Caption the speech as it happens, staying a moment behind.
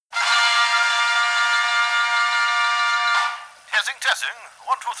Broadcasting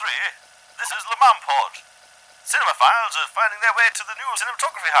 123. This is Le Mans Pod. Cinemaphiles are finding their way to the new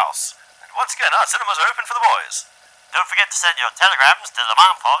cinematography house. And once again, our cinemas are open for the boys. Don't forget to send your telegrams to Le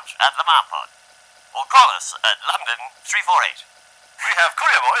Mans Pod at Le Mans Pod. Or call us at London 348. We have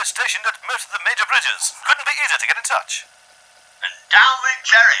courier boys stationed at most of the major bridges. Couldn't be easier to get in touch. And down with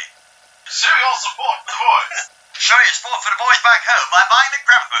Jerry. Show your support for the boys. Show your support for the boys back home by buying the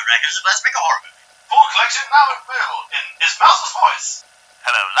gramophone records of Let's Make a Horror Movie. Full collection now available in His Mouse's voice.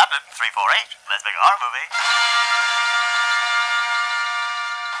 Hello, London 348. Let's Make a Horror Movie.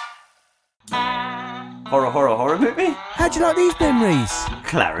 Horror movie? How'd you like these memories?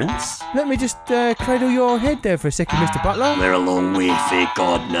 Clarence? Let me just cradle your head there for a second, Mr. Butler. We're a long way for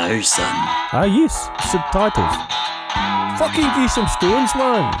God now, son. Ah, yes, subtitles. Fucking give you some stones,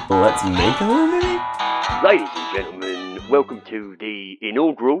 man. Let's make a horror movie? Ladies and gentlemen, welcome to the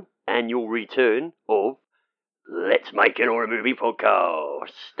inaugural annual return of Let's Make an Horror Movie podcast.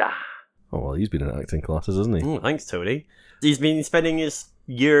 Oh, well, he's been in acting classes, hasn't he? Oh, thanks, Tony. He's been spending his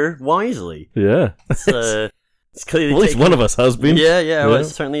year wisely. Yeah. It's clearly at least one of us has been. Yeah. Well, it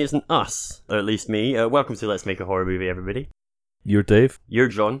certainly isn't us, or at least me. Welcome to Let's Make a Horror Movie, everybody. You're Dave. You're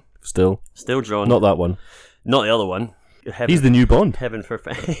John. Still John. Not that one. Not the other one. Heaven, he's the new Bond. Heaven for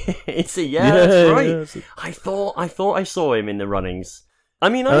Is he? Yeah, that's right. Yeah. I thought I saw him in the runnings. I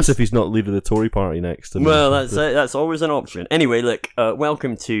mean, that's if he's not leader of the Tory party next. Well, that's always an option. Anyway, look,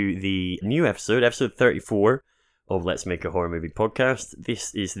 welcome to the new episode 34 of Let's Make a Horror Movie podcast.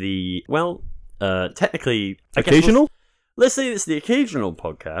 This is the, technically... Occasional? Let's say it's the occasional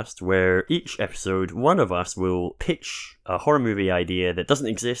podcast where each episode, one of us will pitch a horror movie idea that doesn't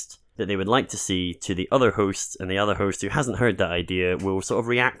exist, that they would like to see to the other host, and the other host who hasn't heard that idea will sort of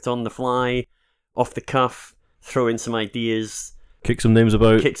react on the fly, off the cuff, throw in some ideas... Kick some names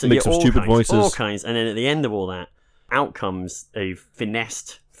about, make some stupid voices. All kinds, and then at the end of all that, out comes a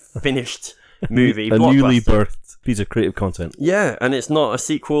finished movie. A newly birthed piece of creative content. Yeah, and it's not a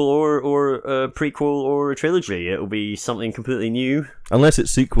sequel or a prequel or a trilogy. It'll be something completely new. Unless it's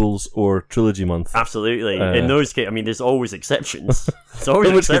sequels or trilogy month. Absolutely. In those cases, I mean, there's always exceptions. There's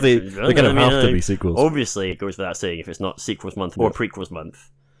always exceptions. They kind of have to be sequels. Obviously, it goes without saying if it's not sequels month or prequels month.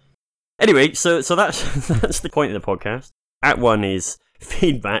 Anyway, so that's the point of the podcast. Act 1 is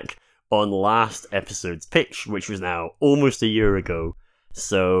feedback on last episode's pitch, which was now almost a year ago.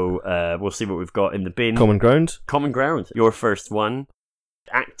 So we'll see what we've got in the bin. Common ground, your first one.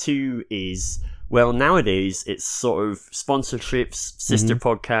 Act 2 is, well, nowadays it's sort of sponsorships, sister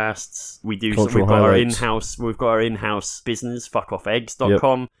podcasts. We've got our in-house business,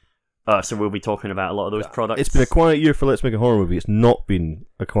 fuckoffeggs.com. So we'll be talking about a lot of those products. It's been a quiet year for Let's Make a Horror Movie. It's not been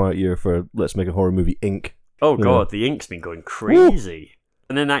a quiet year for Let's Make a Horror Movie Inc. Oh god, the ink's been going crazy. Woo!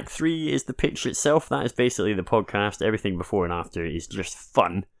 And then Act 3 is the pitch itself. That is basically the podcast. Everything before and after is just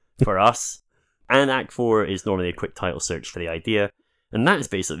fun for us. And Act 4 is normally a quick title search for the idea. And that is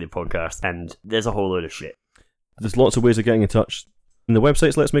basically the podcast. And there's a whole load of shit. There's lots of ways of getting in touch. And the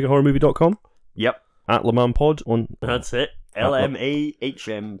website's letsmakeahorrormovie.com. Yep. At Le Mans Pod on... That's it.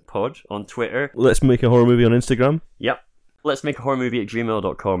 LMAHM Pod on Twitter. Let's Make a Horror Movie on Instagram. Yep. Let's make a horror movie at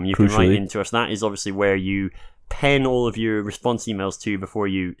gmail.com. You can write into us. That is obviously where you pen all of your response emails to before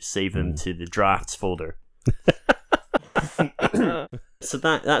you save them to the drafts folder. So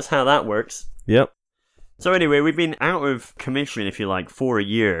that's how that works. Yep. So anyway, we've been out of commission, if you like, for a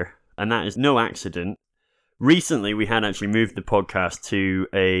year, and that is no accident. Recently, we had actually moved the podcast to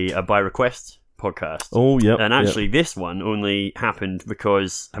a by request podcast. Oh, yeah. And actually, this one only happened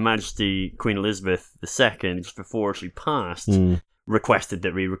because Her Majesty Queen Elizabeth II, just before she passed, requested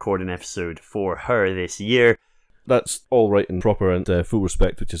that we record an episode for her this year. That's all right and proper and full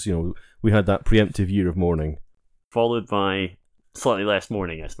respect, which is, we had that preemptive year of mourning. Followed by slightly less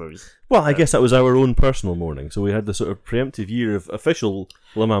mourning, I suppose. Well, I guess that was our own personal mourning. So we had the sort of preemptive year of official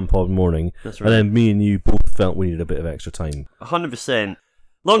Le Mans Pod mourning. That's right. And then me and you both felt we needed a bit of extra time. 100%.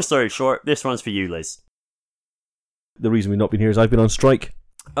 Long story short, this one's for you, Liz. The reason we've not been here is I've been on strike.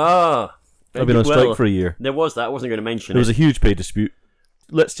 Ah. I've been on strike for a year. There was that. I wasn't going to mention it. There was a huge pay dispute.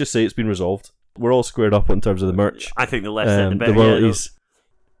 Let's just say it's been resolved. We're all squared up in terms of the merch. I think the less said, the better. The royalties.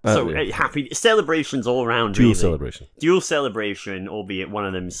 Happy celebrations all around. Dual really. celebration. Dual celebration, albeit one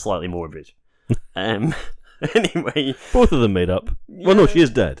of them slightly morbid. Anyway, both of them made up. Yeah. Well, no, she is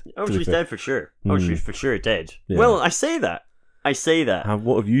dead. Oh, she's dead for sure. Oh, she's for sure dead. Yeah. Well, I say that.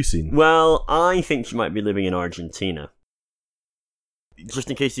 What have you seen? Well, I think she might be living in Argentina.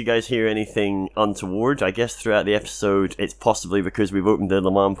 Just in case you guys hear anything untoward, I guess throughout the episode, it's possibly because we've opened the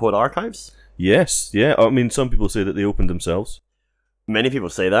Le Mans Pod archives. Yes, yeah. I mean, some people say that they opened themselves. Many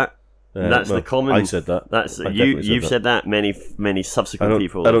people say that. That's the common. I said that. That's I you. definitely You've said that. Many subsequent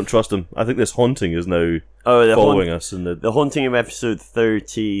people. I don't trust him. I think this haunting is now the following us. In the haunting of episode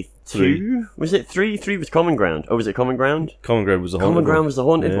 32. Was it 3? 3 was Common Ground. Oh, was it Common Ground? Common Ground was the haunted Common Ground one. was the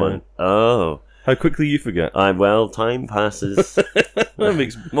haunted one. Oh. How quickly you forget. Well, time passes. That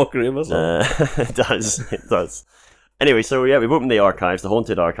makes mockery of us all. It does. It does. Anyway, so yeah, we've opened the archives, the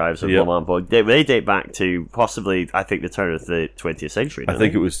haunted archives of Yep. Le Mans Pod. They date back to possibly, I think, the turn of the 20th century. I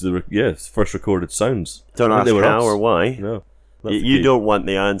think it was the first recorded sounds. Don't I think ask they were how us. or why. No. That's the You key. don't want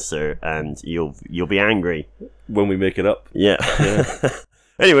the answer, and you'll be angry. When we make it up. Yeah.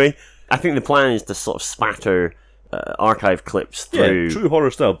 Anyway, I think the plan is to sort of spatter archive clips through. Yeah, true horror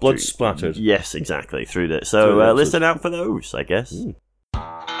style. Blood splattered. Yes, exactly, through that. Through So the episode. listen out for those, I guess.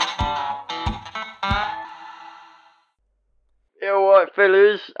 Yeah, alright,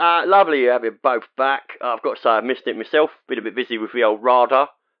 fellas. Lovely to have you both back. I've got to say, I missed it myself. Been a bit busy with the old RADA,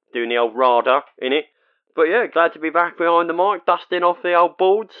 doing the old RADA in it. But yeah, glad to be back behind the mic, dusting off the old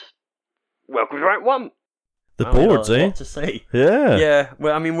boards. Welcome to Act 1. The Well, we got boards, a eh? lot to say. Yeah. Yeah,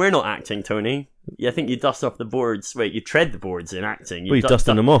 well, I mean, we're not acting, Tony. Yeah, I think you dust off the boards. Wait, you tread the boards in acting. Well, you're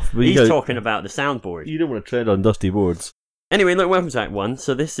dusting them off. But He's talking about the soundboard. You don't want to tread on dusty boards. Anyway, look, welcome to Act 1.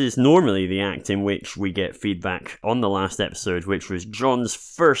 So this is normally the act in which we get feedback on the last episode, which was John's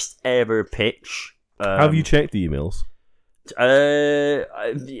first ever pitch. Have you checked the emails?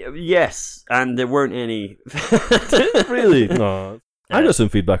 Yes, and there weren't any. Really? No. I got some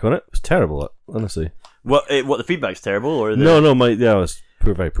feedback on it. It was terrible, honestly. What the feedback's terrible, or No, it was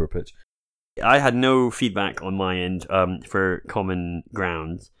very poor pitch. I had no feedback on my end for Common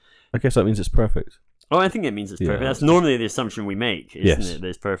Ground. I guess that means it's perfect. Oh, I think it means it's Yeah, perfect. That's that's normally the assumption we make, isn't Yes. it? That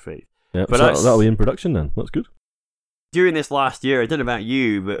it's perfect. Yeah, But so that's- that'll be in production then. That's good. During this last year, I don't know about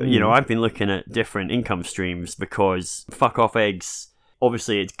you, but you know, I've been looking at different income streams because Fuck Off Eggs,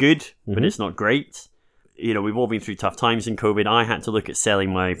 obviously it's good, but it's not great. You know, we've all been through tough times in COVID. I had to look at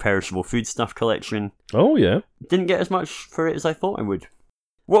selling my perishable foodstuff collection. Oh, yeah. Didn't get as much for it as I thought I would.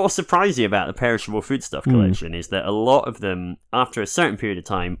 What will surprise you about the perishable foodstuff collection is that a lot of them, after a certain period of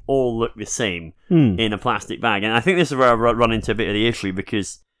time, all look the same in a plastic bag. And I think this is where I run into a bit of the issue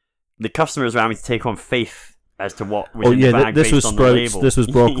because the customers are having to take on faith as to what was in the bag this based was on the sprouts, label. this was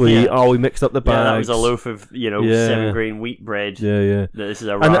broccoli. Yeah. Oh, we mixed up the bags. Yeah, that was a loaf of, Yeah. 7-grain wheat bread. Yeah. This is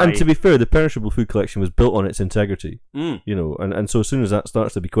a rye. And to be fair, the perishable food collection was built on its integrity. Mm. You know, and so as soon as that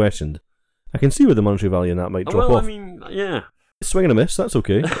starts to be questioned, I can see where the monetary value in that might drop well, off. I mean, yeah. Swing and a miss, that's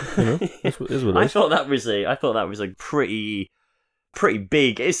okay. You know, that's what, is what it I is. thought that was a pretty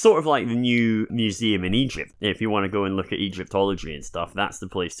big. It's sort of like the new museum in Egypt. If you want to go and look at Egyptology and stuff, that's the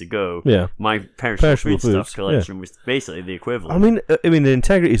place to go. Yeah. My perishable foodstuff foods, collection was basically the equivalent. I mean, the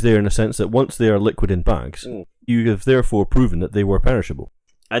integrity is there in the sense that once they are liquid in bags, you have therefore proven that they were perishable.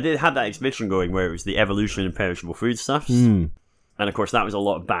 I did have that exhibition going where it was the evolution of perishable foodstuffs. And of course, that was a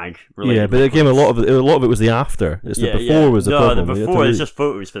lot of bag related. Yeah, but again, a lot of it was the after. It's the before was the problem. No, the You had to before. really- It's just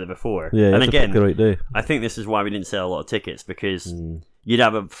photos for the before. Yeah, you and have to again, pick the right day. I think this is why we didn't sell a lot of tickets because you'd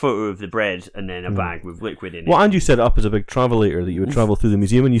have a photo of the bread and then a bag with liquid in it. Well, and you set it up as a big travelator that you would travel through the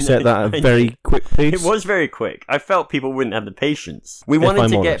museum, and you set that at a very quick pace. It was very quick. I felt people wouldn't have the patience. We wanted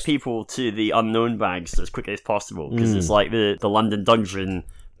I'm to get honest. people to the unknown bags as quickly as possible because it's like the London Dungeon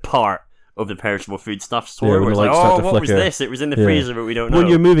part of the perishable food stuff store. Yeah, when where it's the like, lights start to what was flicker. this? It was in the Yeah. freezer, but we don't know. When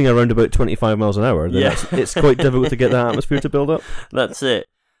you're moving around about 25 miles an hour, then Yeah. it's quite difficult to get that atmosphere to build up. That's it.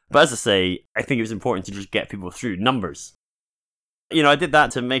 But as I say, I think it was important to just get people through numbers. You know, I did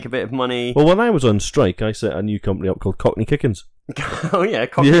that to make a bit of money. Well, when I was on strike, I set a new company up called Cockney Kickins. Oh yeah,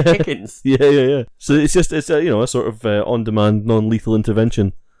 Cockney Yeah. Kickins. Yeah. So it's a sort of on-demand, non-lethal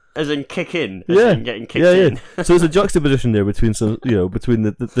intervention. As in kick in. Yeah, As in getting kicked in. So there's a juxtaposition there between between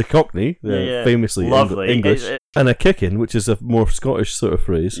the Cockney, Yeah. famously Lovely. English, It- and a kick-in, which is a more Scottish sort of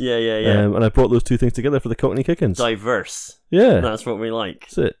phrase. Yeah. And I brought those two things together for the Cockney Kickins. Diverse. Yeah, That's what we like.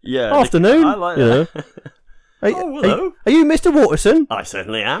 that's it. Yeah. Afternoon. I like you know. that. Are, Oh, hello. Are you Mr. Waterson? I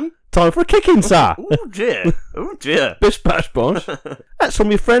certainly am. Time for a kicking, sir. Oh dear. Oh dear. Bish bash bosh. That's from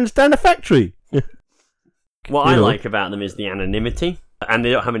your friends down the factory. What You I know. like about them is the anonymity, and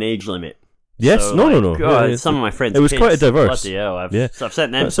they don't have an age limit. Yes, So, no. God, Yeah, some of my friends. it was kids, quite a diverse. Bloody hell, I've Yeah. sent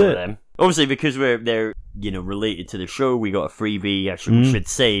them That's some it. of them. Obviously, because they're related to the show, we got a freebie. Actually, we should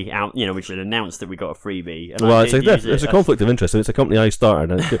say out. We should announce that we got a freebie. And I Well, did use it's a it. conflict of interest, and it's a company I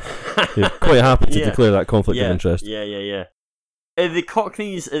started, and you're quite happy to Yeah. declare that conflict Yeah, of interest. Yeah. The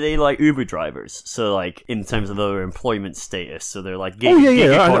Cockneys, are they like Uber drivers? So, like, in terms of their employment status, so they're like gig, Oh gig yeah.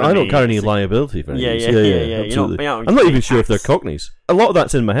 I economy. don't carry any liability for any Yeah, of these. yeah. You're not- Absolutely. you're not I'm not even paying sure if they're tax. Cockneys. A lot of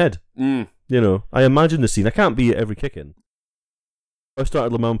that's in my head. Mm. I imagine the scene. I can't be at every kick-in. I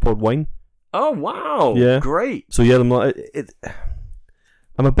started Le Mans Pod Wine. Oh wow! Yeah. Great. So yeah, I'm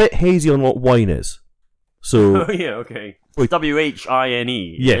a bit hazy on what wine is. So Oh yeah. Okay. Wait.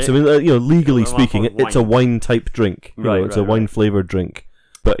 WHINE. yes, I mean legally Le Mans speaking, Pod it's a wine type drink. Right, It's a right, wine flavored drink.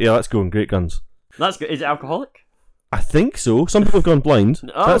 But yeah, that's going great guns. That's good. Is it alcoholic? I think so. Some people have gone blind.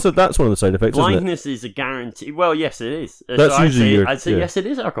 Oh. That's one of the side effects, isn't it? Blindness is a guarantee. Well, yes, it is. That's usually I'd say yeah. yes, it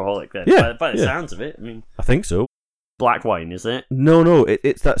is alcoholic then. Yeah, By the yeah. sounds of it. I mean, I think so. black wine, is it? No,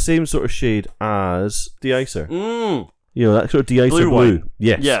 it's that same sort of shade as de-icer. Mmm. You know, that sort of de-icer Blue blue. wine.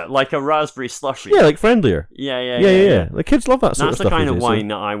 Yes. Yeah, like a raspberry slushy. Yeah, like friendlier. Yeah. Yeah. The kids love that sort That's of the stuff. kind of these days, wine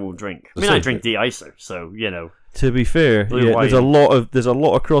that I will drink. I mean, Same I drink thing. de-icer, so you know. To be fair, Blue yeah, there's a wine.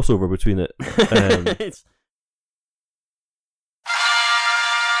 lot of crossover between it. It's-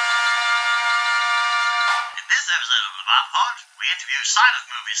 In this episode of Le Mans Pod, we interview silent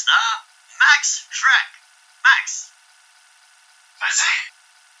movie star Max Shrek. Max. I see.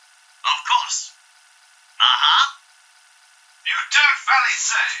 Of course. Uh-huh. You don't validly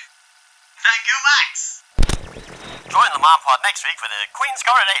say. Thank you, Max. Join Le Mans Pod next week for the Queen's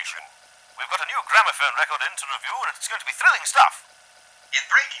coronation. We've got a new gramophone record in to review, and it's going to be thrilling stuff. In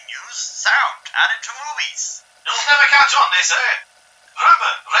breaking news, sound added to movies. You'll never catch on, they say.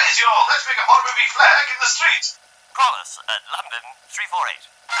 Remember, raise your Let's Make a Horror Movie flag in the street. Call us at London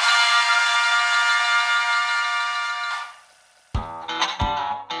 348.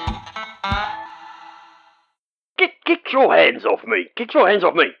 Get your hands off me! Get your hands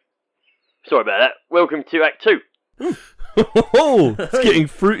off me! Sorry about that. Welcome to Act 2. Oh, it's getting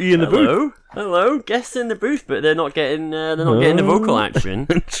fruity in the booth. Hello. Guests in the booth, but they're not getting the vocal action.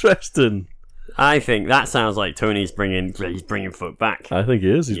 Interesting. I think that sounds like Tony's bringing foot back. I think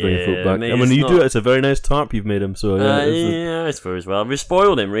he is. He's bringing Yeah, foot back. mate, And when it's you do not- it, it's a very nice tarp you've made him. So yeah, Yeah, I suppose. Well, we've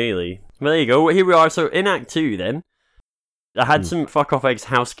spoiled him, really. Well, there you go. Here we are. So, in Act 2, then, I had some Fuck Off Eggs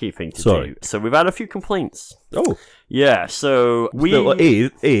housekeeping to Sorry. do. So, we've had a few complaints. Oh, Yeah, so we... well,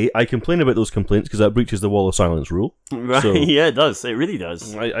 I complain about those complaints because that breaches the wall of silence rule. Right, so- yeah, it does. It really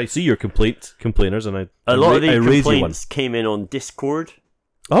does. I see your complainers, and A lot of I these raise you one. complaints came in on Discord.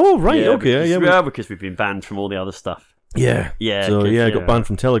 Oh right, okay, because, yeah, well, because we've been banned from all the other stuff. yeah. Yeah, So 'cause, yeah, I got banned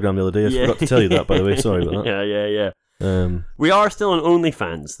from Telegram the other day. I forgot to tell you that, by the way. Sorry about that. Yeah. We are still on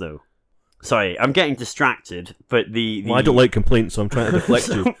OnlyFans, though. Sorry, I'm getting distracted, but the Well, I don't like complaints, so I'm trying to deflect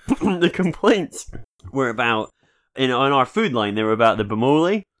you. the complaints were about, on our food line, they were about the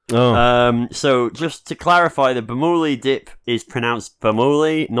Bamoli. Oh, So just to clarify, the Bamoli dip is pronounced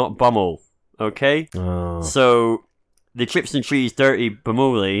Bamoli, not Bummel. Okay? oh. So the chips and cheese dirty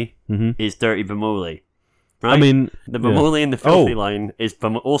Bamoli Mhm. is dirty Bamoli. Right? I mean, the yeah. Bamoli in the filthy Oh. line is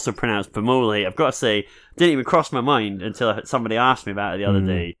also pronounced Bamoli. I've got to say, didn't even cross my mind until somebody asked me about it the other Mm.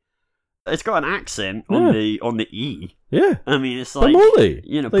 day. It's got an accent on Yeah. the E. Yeah, I mean, it's like Bamoli.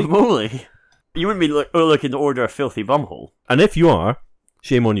 you know, Like- Bamoli. You wouldn't be looking to order a filthy bumhole. And if you are,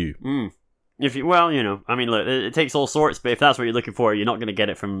 shame on you. If you, well, you know, I mean, look, it takes all sorts, but if that's what you're looking for, you're not going to get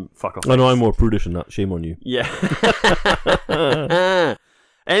it from Fuck Off. I know Eggs. I'm more prudish than that. Shame on you. Yeah.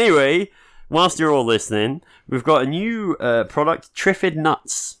 Anyway, whilst you're all listening, we've got a new product, Triffid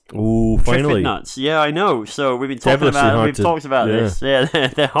Nuts. Oh, Triffid finally. nuts. Yeah, I know. So we've been talking Devilishly about hard we've to- talked about yeah. this. Yeah,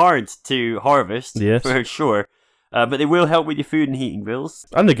 they're hard to harvest. Yes. For sure. But they will help with your food and heating bills.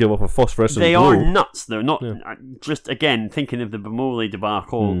 And they give off a phosphorescent They glow. are nuts. They're not Yeah. just again thinking of the Bamoli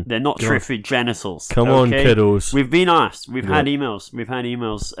debacle. They're not God. Triffid genitals. Come on, okay? kiddos. We've been asked. We've Yeah. had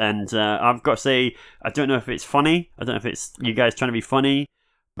emails, and I've got to say, I don't know if it's funny. I don't know if it's you guys trying to be funny.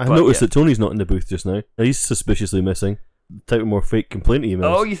 I but, noticed yeah. that Tony's not in the booth just now. He's suspiciously missing. Type of more fake complaint emails.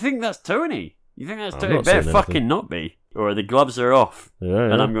 Oh, you think that's Tony? You think that's I'm Tony? not It better saying fucking anything. not be. Or the gloves are off,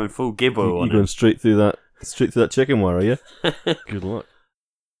 yeah, and I'm going full Gibbo You're on going it. straight through that chicken wire, are you? Good luck.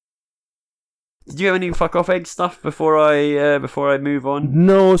 Did you have any fuck off egg stuff before I move on?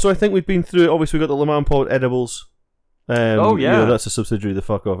 No, so I think we've been through it. Obviously, we've got the Le Mans Pod edibles. Oh, yeah. You know, that's a subsidiary of the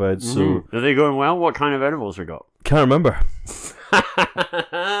Fuck Off Eds. So Mhm. Are they going well? What kind of edibles we got? can't remember.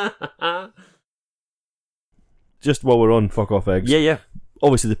 Just while we're on Fuck Off Eggs, yeah.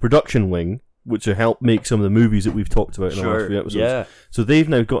 obviously the production wing, which will help make some of the movies that we've talked about in the last few episodes. Yeah. So they've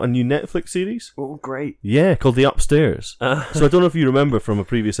now got a new Netflix series. Oh, great. Yeah, called The Upstairs. So So I don't know if you remember from a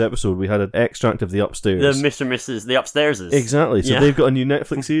previous episode, we had an extract of The the Upstairs. Mr. and Mrs. the Upstairs. Exactly. So Yeah. they've got a new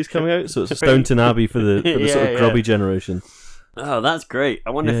Netflix series coming out. So it's Downton Abbey for the sort Yeah, of grubby yeah. generation. Oh, that's great. I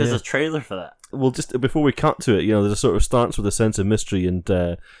wonder if Yeah, there's yeah. a trailer for that. Well, just before we cut to it, you know, there's a sort of starts with a sense of mystery, and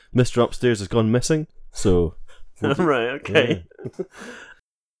Mr. Upstairs has gone missing. So Right, okay.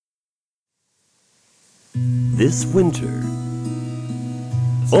 This winter,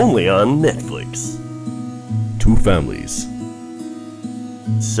 only on Netflix. two families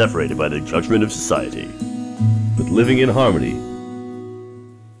separated by the judgment of society. but living in harmony.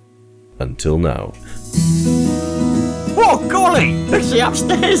 Until now. Oh, golly! Look, the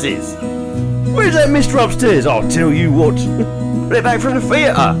upstairs is! Where's that Mr. Upstairs? I'll tell you what. They're back from the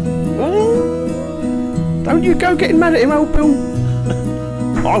theatre! Don't you go getting mad at him, old Bill.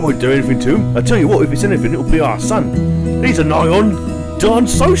 I won't do anything to him. I tell you what, if it's anything, it'll be our son. He's a nigh-on darn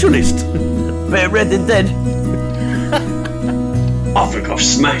socialist. Better red than dead. I think I've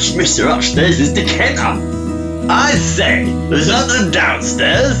smashed Mr. Upstairs' decanter. I say, there's nothing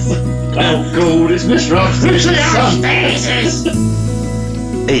downstairs. Oh, God, it's Mr. Upstairs'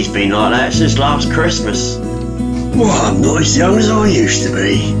 son. He's been like that since last Christmas. Well, I'm not as young as I used to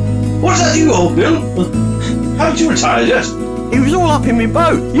be. What's that you, old Bill? How'd you retire yet? He was all up in my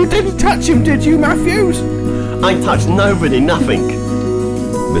boat. You didn't touch him, did you, Matthews? I ain't touched nobody, nothing.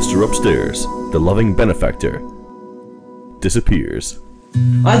 Mr. Upstairs, the loving benefactor, disappears.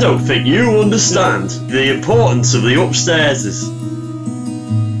 I don't think you understand the importance of the Upstairses.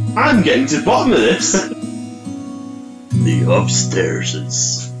 I'm getting to the bottom of this. The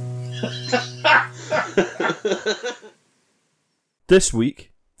Upstairses. This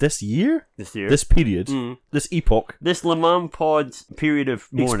week, this year, This year. this period, this epoch, This Le Mans Pod period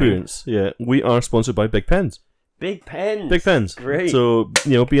of morning. experience, yeah, we are sponsored by Big Pens. Big pens. Big Pens. Great. So,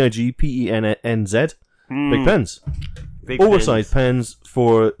 BIGPENNZ. Big Pens. Big Oversized pens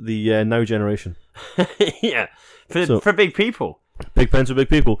for the now generation. Yeah. So- For big people. Big pens for big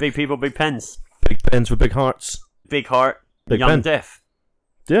people. Big people, big pens. Big pens for big hearts. Big heart, Big young pen. deaf.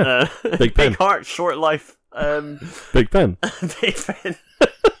 Yeah. Big pen. Big heart, short life. Big pen. Big pen.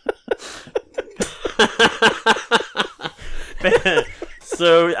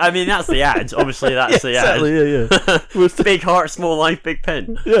 So, I mean, that's the ad. Obviously, that's the ad. Exactly, yeah. Big heart, small life, big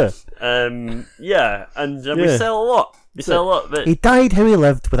pen. Yeah. Yeah, and we Yeah. sell a lot. We sell a lot, but He died how he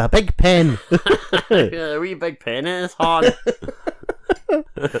lived, with a big pen. yeah, wee big pen, it's hard.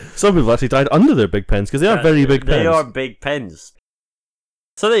 Some people actually died under their big pens, because they are very big pens. They are big pens.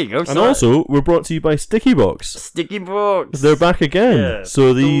 So there you go. And So also, we're brought to you by Sticky Box. Sticky Box. They're back again. Yeah.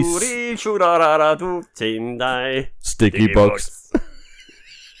 So these Sticky Box.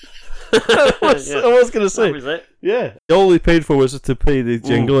 I was going to say. That was it. Yeah. All we paid for was to pay the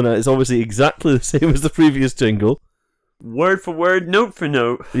jingle, and it's obviously exactly the same as the previous jingle. Word for word, note for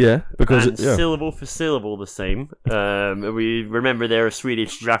note, Yeah, because and syllable for syllable the same. We remember they're a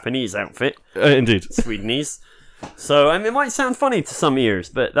Swedish-Japanese outfit. Indeed. Swedenese. So, I mean, it might sound funny to some ears,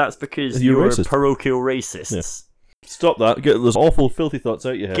 but that's because You're you're racist. parochial racists. Stop that. Get those awful, filthy thoughts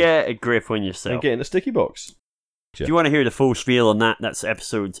out your head. Get a grip on yourself. And get in a Sticky Box. Do you want to hear the full spiel on that? That's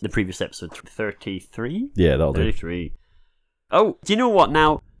the previous episode 33? Yeah, that'll do. 33. Oh, do you know what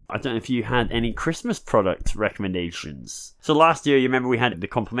now? I don't know if you had any Christmas product recommendations. So last year, you remember we had the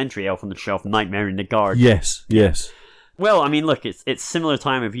complimentary Elf on the Shelf Nightmare in the Garden. Yes, yes. Well, I mean, look, it's similar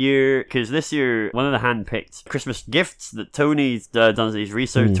time of year, because this year, one of the hand-picked Christmas gifts that Tony's does his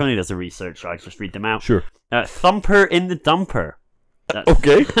research. Tony does the research, I just read them out. Sure. Thumper in the Dumper. That's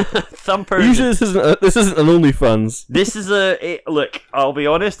Okay. Thumper. Usually this isn't an OnlyFans. This is look, I'll be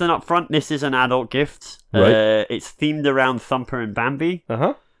honest and upfront, this is an adult gift. Right. It's themed around Thumper and Bambi.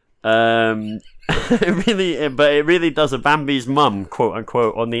 Uh-huh. It really does a Bambi's mum, quote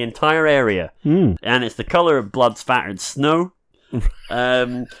unquote, on the entire area. And it's the colour of blood spattered snow.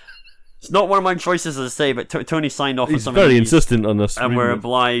 It's not one of my choices, as I say, but Tony signed off on He's something. very insistent on this. And we're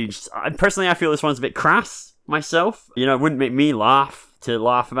obliged. Personally, I feel this one's a bit crass myself. You know, it wouldn't make me laugh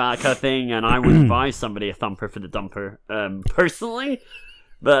about that kind of thing, and I wouldn't buy somebody a Thumper for the Dumper, personally.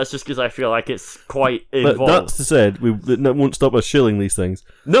 But that's just because I feel like it's quite involved. But that's said, that won't stop us shilling these things.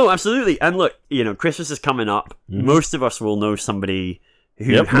 No, absolutely. And look, you know, Christmas is coming up. Most of us will know somebody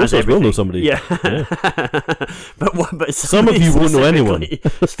who Yep, has most of us will everything. know somebody. Yeah. but Some of you won't know anyone.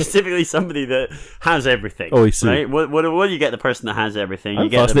 Specifically somebody that has everything. Oh, I see. Right? What do you get the person that has everything? I'm you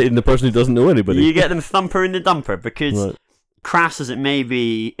get them, fascinated in the person who doesn't know anybody. you get them Thumper in the Dumper, because Right. crass as it may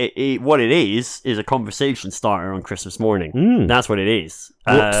be, what it is a conversation starter on Christmas morning. That's what it is.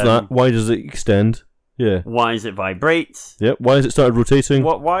 What's that? Why does it extend? Yeah. Why does it vibrate? Yep. Why has it started rotating?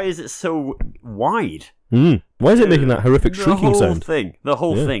 Why is it so wide? Why is it making that horrific shrieking sound? The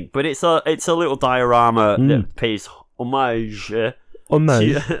whole Yeah. thing. But it's a little diorama that pays homage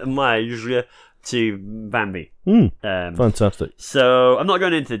to Bambi. Fantastic. So I'm not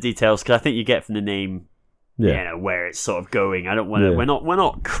going into the details because I think you get from the name, Yeah. you know, where it's sort of going. I don't want to. Yeah. We're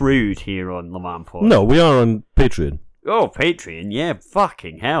not crude here on Le Mans Pod. No, we are on Patreon. Oh, Patreon, yeah,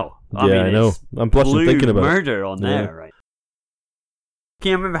 fucking hell. I know. it's I'm blushing blue thinking about it. murder on Yeah. there, right?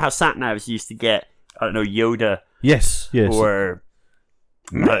 Can you remember how sat-navs used to get, I don't know, Yoda Yes, yes. or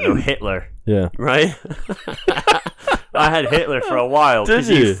I don't know, Hitler, Yeah. right? I had Hitler for a while Did because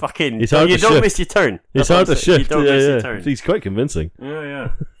you? he fucking. He's hard you to don't shift. miss your turn. It's That's what hard to I'm saying. shift. You don't yeah, miss yeah. your turn. He's quite convincing.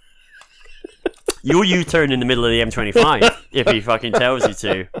 Yeah. You'll U-turn in the middle of the M25 if he fucking tells you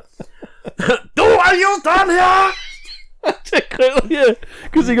to. Do what you done here? Yeah,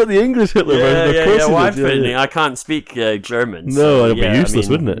 because he got the English Hitler version. Of course Well, he did. I can't speak German. No, so, it'd be useless,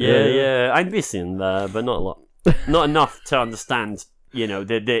 wouldn't it? Yeah, Yeah. yeah. I'd listen, but not a lot. Not enough to understand,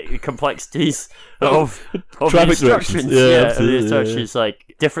 the complexities of Traffic the instructions. directions. Yeah, absolutely, the instructions,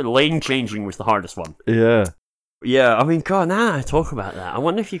 like, different lane changing was the hardest one. Yeah. Yeah, I mean, God, now I talk about that, I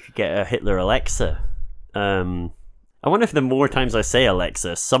wonder if you could get a Hitler Alexa. I wonder if the more times I say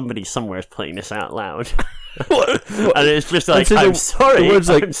Alexa, somebody somewhere is playing this out loud. And it's just like, so I'm sorry, the words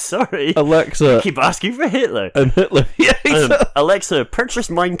like I'm sorry. Alexa Keep asking for Hitler. and Hitler. Yeah, exactly. Alexa, purchase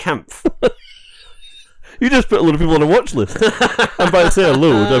Mein Kampf. You just put a load of people on a watch list. And by say a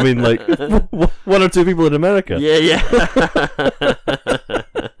load, I mean like one or two people in America. Yeah.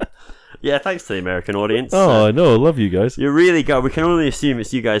 Yeah, thanks to the American audience. Oh, I know. I love you guys. You really got. We can only assume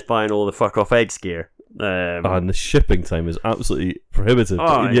it's you guys buying all the fuck off eggs gear. And the shipping time is absolutely prohibitive.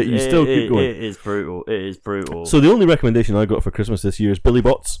 And yet you still keep going. It is brutal. It is brutal. So the only recommendation I got for Christmas this year is Billy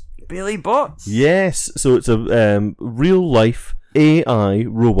Bots. Billy Bots? Yes. So it's a real life AI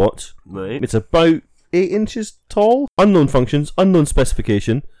robot. Right. It's about 8 inches tall. Unknown functions, unknown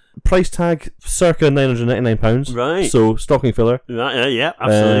specification. Price tag circa £999. Right. So stocking filler. Yeah,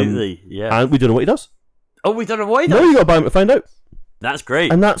 absolutely. Yeah. And we don't know what he does. Oh, we don't know why. No, you got to buy him to find out. That's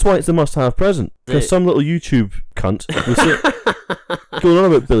great. And that's why it's a must-have present. Because some little YouTube cunt was going on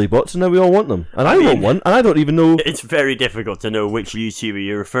about Billy Bots, and now we all want them. And I want one, and I don't even know. It's very difficult to know which YouTuber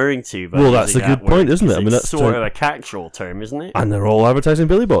you're referring to. By Well, that's using a good that point, word, isn't it? 'cause I mean, it's that's sort true. of a catch-all term, isn't it? And they're all advertising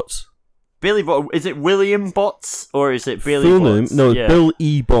Billy Bots. Billy Bot, is it William Bots or is it Billy Full Bots? name? No, Yeah. Bill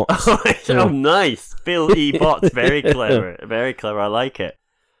E. Bots. Oh, nice. Bill E. Bots. Very clever. Very clever. I like it.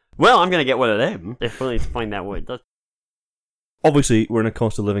 Well, I'm going to get one of them if only to find out what it does. Obviously, we're in a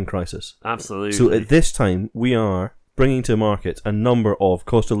cost of living crisis. Absolutely. So at this time, we are bringing to market a number of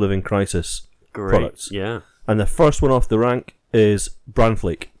cost of living crisis Great. products. Yeah. And the first one off the rank is Bran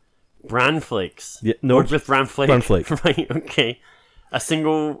Flake. Bran Flakes. Yeah, no, Or just Bran Flake. Bran Flake. Right, okay. A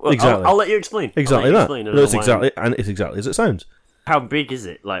single... Exactly. I'll let you explain. Exactly I'll let you that. explain. I don't No, it's know why exactly as it sounds. How big is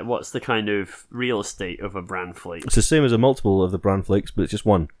it? Like, what's the kind of real estate of a Bran Flake? It's the same as a multiple of the Bran Flakes, but it's just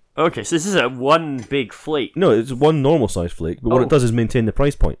one. Okay, so this is a one big flake. No, it's one normal size flake, but what Oh. it does is maintain the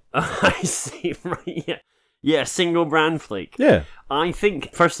price point. I see, right, yeah. Yeah, single Bran Flake. Yeah. I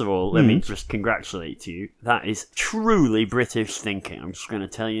think, first of all, let me just congratulate you. That is truly British thinking. I'm just going to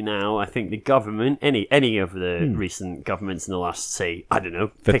tell you now. I think the government, any of the recent governments in the last, say, I don't know,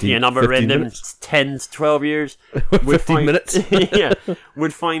 15 picking a number 15 random, minutes? 10 to 12 years. 15 minutes. Yeah,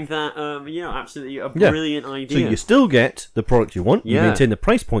 would find that, absolutely a Yeah. brilliant So idea. you still get the product you want, you Yeah. maintain the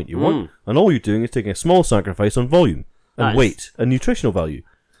price point you want, and all you're doing is taking a small sacrifice on volume and Nice. weight and nutritional value.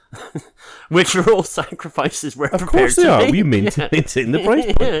 Which are all sacrifices we're Of prepared course they to are. make. We maintain the price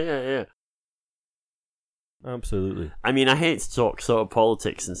point. Yeah. Absolutely. I mean, I hate to talk sort of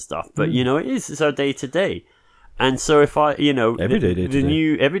politics and stuff, but it's our day to day. And so if I, Everyday day to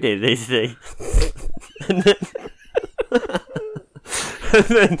day. everyday day to day. And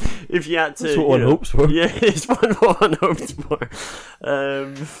then if you had to, That's what one hopes for. Yeah, it's what one hopes for.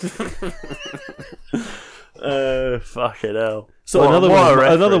 Fucking hell. So What- another what a one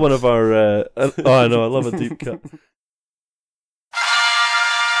reference. of our. Oh, I know. I love a deep cut. Here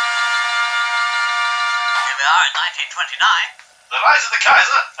we are in 1929. The rise of the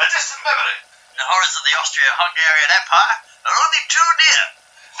Kaiser, a distant memory. The horrors of the Austro-Hungarian Empire are only too near.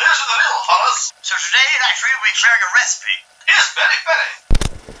 Those are the real horrors. So today, actually, we'll be sharing a recipe. Yes, very.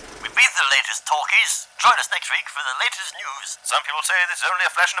 We beat the latest talkies. Join us next week for the latest news. Some people say this is only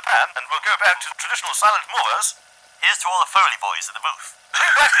a flash in a pan, and we'll go back to traditional silent movers. Here's to all the Foley boys in the booth.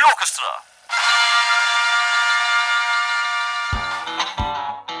 Bring back the orchestra.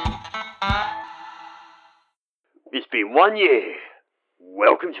 It's been 1 year.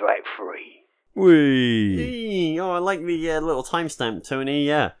 Welcome to Act 3. Whee! Oh, I like the little timestamp, Tony.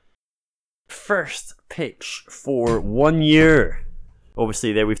 Yeah. First pitch for 1 year.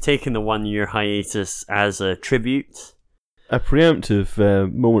 Obviously, there we've taken the 1 year hiatus as a tribute A preemptive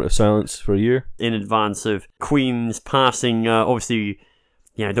moment of silence for a year. in advance of Queen's passing. Obviously,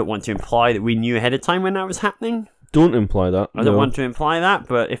 I don't want to imply that we knew ahead of time when that was happening. Don't imply that. I don't no. want to imply that,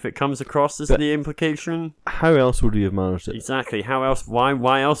 but if it comes across as But- the implication, How else would we have managed it? exactly. How else?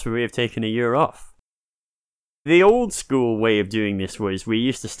 Why else would we have taken a year off? The old school way of doing this was we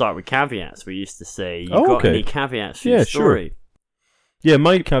used to start with caveats. We used to say, "You Oh, got okay. any caveats for Yeah, your sure. story?" Yeah,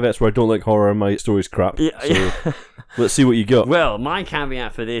 my caveat's where I don't like horror and my story's crap. So let's see what you got. Well, my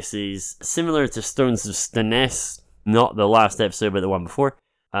caveat for this is similar to Stones of Steness, not the last episode, but the one before.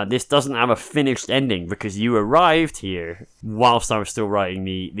 This doesn't have a finished ending because you arrived here whilst I was still writing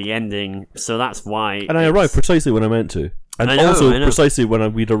the ending, so that's why. And I arrived precisely when I meant to. And I know. Precisely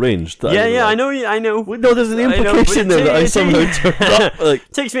when we'd arranged. That I know. No, there's an implication there that I somehow turned up. Like,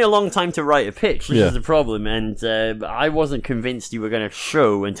 it takes me a long time to write a pitch, which is the problem, and I wasn't convinced you were going to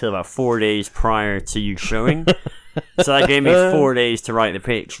show until about 4 days prior to you showing. So that gave me 4 days to write the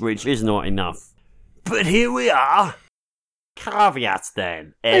pitch, which is not enough. But here we are. Caveats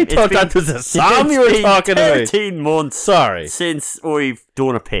then. I thought that was a song you were talking about. 13 months Sorry. since we've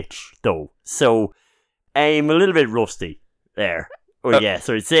done a pitch, though. So I'm a little bit rusty there.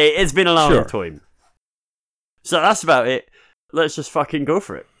 So it's been a long time. So that's about it. Let's just fucking go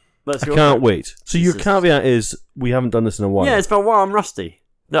for it. Let's go. I can't wait. So your caveat is we haven't done this in a while. Yeah, it's about why I'm rusty.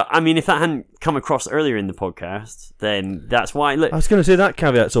 No, I mean, if that hadn't come across earlier in the podcast, then that's why. Look, I was going to say that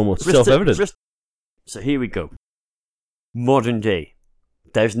caveat's almost self-evident. So here we go. Modern day.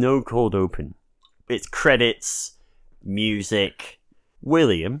 There's no cold open. It's credits, music.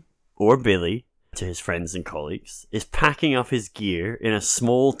 William, or Billy, to his friends and colleagues, is packing up his gear in a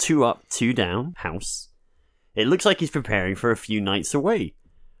small 2-up, 2-down house. It looks like he's preparing for a few nights away.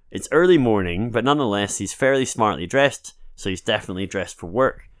 It's early morning, but nonetheless he's fairly smartly dressed, so he's definitely dressed for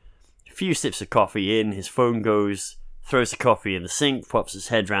work. A few sips of coffee in, his phone goes, throws the coffee in the sink, pops his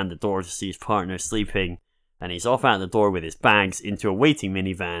head round the door to see his partner sleeping, and he's off out the door with his bags into a waiting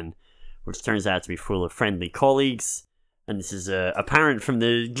minivan, which turns out to be full of friendly colleagues, and this is apparent from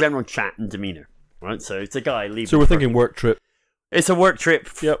the general chat and demeanour. Right, so it's a guy leaving. So we're thinking work trip. It's a work trip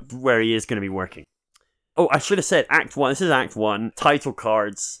where he is going to be working. Oh, I should have said Act 1. This is Act 1. Title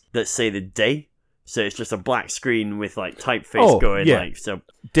cards that say the day. So it's just a black screen with like typeface going. Yeah. Like, so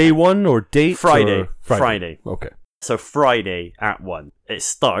Day 1 or date? Friday. Or Friday. Okay. So Friday, Act 1. It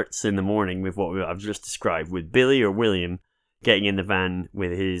starts in the morning with what I've just described, with Billy or William getting in the van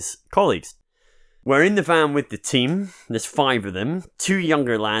with his colleagues. We're in the van with the team. There's 5 of them. 2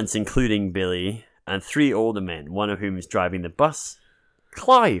 younger lads, including Billy, and 3 older men, one of whom is driving the bus.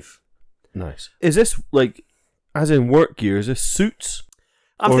 Clive. Nice. Is this, like, as in work gear, is this suits?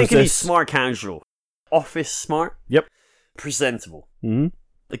 I'm thinking he's smart casual. Office smart. Yep. Presentable. Mm-hmm.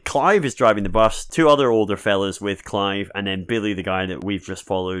 Clive is driving the bus, 2 other older fellas with Clive, and then Billy, the guy that we've just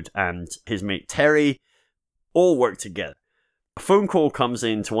followed, and his mate Terry, all work together. A phone call comes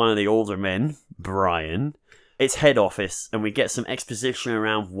in to one of the older men, Brian. It's head office, and we get some exposition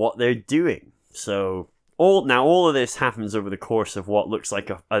around what they're doing. So, all of this happens over the course of what looks like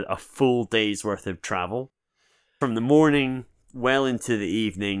a full day's worth of travel. From the morning well into the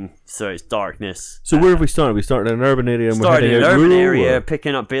evening, so it's darkness. So where have we started? We started in an urban area and we're Started heading in an out urban rural, area, or?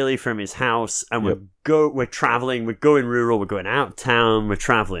 picking up Billy from his house, and we're traveling. We're going rural. We're going out of town. We're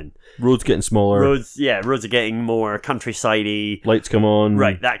traveling. Roads getting smaller. Roads are getting more countryside-y. Lights come on.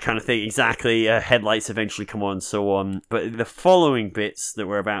 Right, that kind of thing. Exactly. Headlights eventually come on, so on. But the following bits that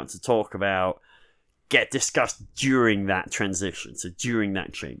we're about to talk about get discussed during that transition. So during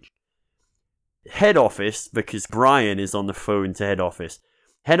that change. Head office, because Brian is on the phone to head office.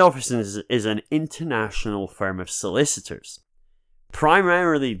 Head office is an international firm of solicitors,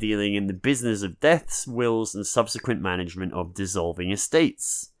 primarily dealing in the business of deaths, wills, and subsequent management of dissolving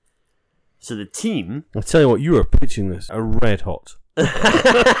estates. So the team... I'll tell you what, you are pitching this a red hot.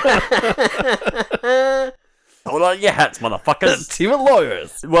 Hold on your hats, motherfuckers. Team of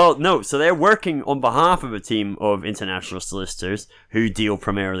lawyers. Well, no, so they're working on behalf of a team of international solicitors who deal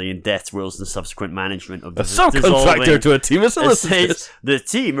primarily in deaths, wills, and subsequent management of A subcontractor to a team of solicitors. estates. The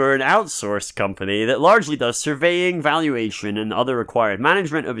team are an outsourced company that largely does surveying, valuation, and other required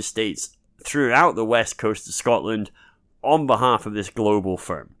management of estates throughout the west coast of Scotland on behalf of this global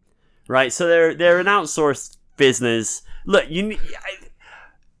firm. Right, so they're an outsourced business. Look,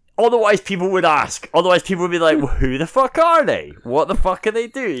 otherwise people would ask. Otherwise people would be like, well, who the fuck are they? What the fuck can they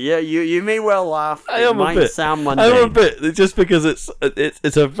do? Yeah, you may well laugh. It might sound mundane. I'm a bit, just because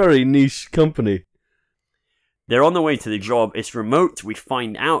it's a very niche company. They're on the way to the job. It's remote. We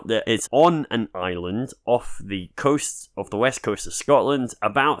find out that it's on an island off the coast of the west coast of Scotland,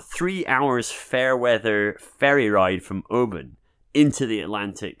 about 3 hours fair weather ferry ride from Oban into the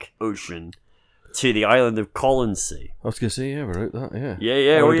Atlantic Ocean to the island of Colonsay. I was going to say, yeah, we're out that, yeah.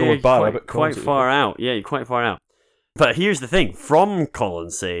 Yeah, quite far out. Yeah, you're quite far out. But here's the thing. From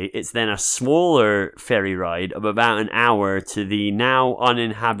Colonsay, it's then a smaller ferry ride of about an hour to the now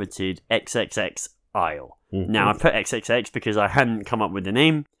uninhabited XXX Isle. Mm-hmm. Now, I put XXX because I hadn't come up with the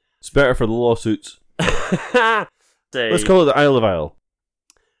name. It's better for the lawsuits. Let's call it the Isle of Isle.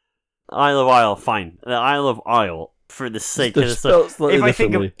 Isle of Isle, fine. The Isle of Isle, for the sake They're of the spelled slightly If I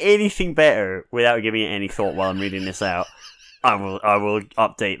think of differently. anything better without giving it any thought while I'm reading this out, I will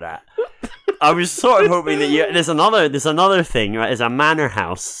update that. I was sort of hoping that there's another thing, right? There's a manor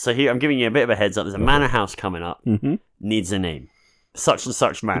house. So here I'm giving you a bit of a heads up. There's a manor house coming up. Mm-hmm. Needs a name. Such and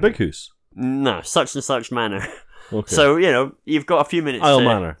such The manor. big house. No, such and such manor. Okay. So you've got a few minutes. Isle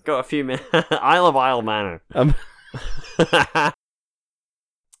Manor. Got a few minutes. Isle of Isle Manor. Sorry.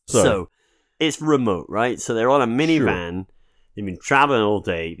 So it's remote, right? So they're on a minivan. They've been traveling all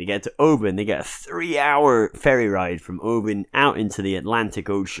day. They get to Oban. They get a 3-hour ferry ride from Oban out into the Atlantic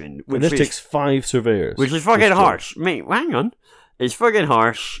Ocean, and this takes 5 surveyors. which is fucking harsh. Mate, hang on. It's fucking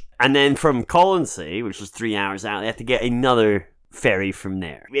harsh. And then from Colonsay, which is 3 hours out, they have to get another ferry from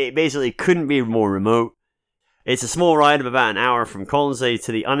there. It basically couldn't be more remote. It's a small ride of about an hour from Colonsay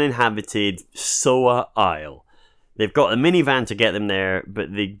to the uninhabited Soa Isle. They've got a minivan to get them there,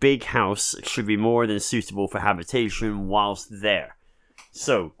 but the big house should be more than suitable for habitation whilst there.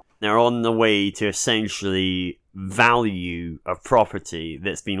 So, they're on the way to essentially value a property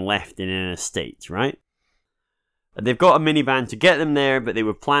that's been left in an estate, right? They've got a minivan to get them there, but they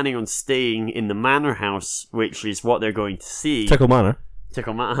were planning on staying in the manor house, which is what they're going to see. Tickle Manor.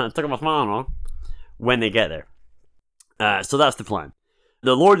 Ticklemas Manor when they get there. So that's the plan.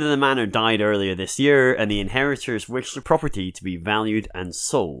 The lord of the manor died earlier this year, and the inheritors wish the property to be valued and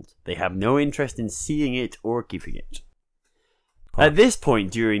sold. They have no interest in seeing it or keeping it. At this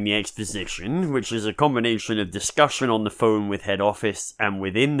point during the exposition, which is a combination of discussion on the phone with head office and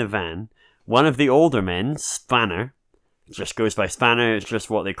within the van, one of the older men, Spanner, just goes by Spanner, it's just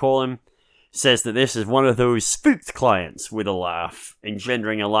what they call him, says that this is one of those spooked clients with a laugh,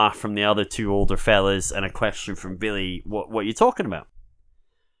 engendering a laugh from the other 2 older fellas and a question from Billy, what are you talking about?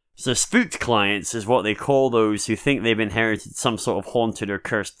 So spooked clients is what they call those who think they've inherited some sort of haunted or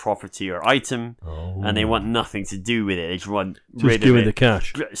cursed property or item, and they want nothing to do with it. They just want rid give of me it. the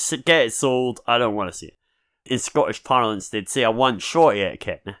cash. Get it sold. I don't want to see it. In Scottish parlance, they'd say, "I want short yet,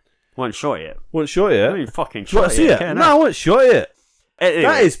 Ken. Want short yet? Want to show I you mean, it? fucking Do you want short to see yet, it? Ken. No, I want to show you it. Anyway.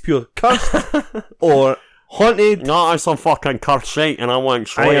 That is pure cursed or haunted. No, it's some fucking cursed shit, and I want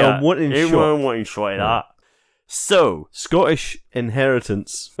short I yet. am wanting You short. weren't wanting short that. So, Scottish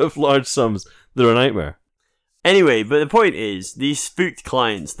inheritance of large sums. They're a nightmare. anyway, but the point is, these spooked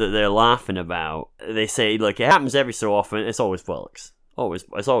clients that they're laughing about, they say, look, it happens every so often, it's always bollocks.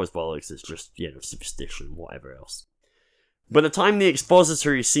 It's always bollocks, it's just, superstition, whatever else. By the time the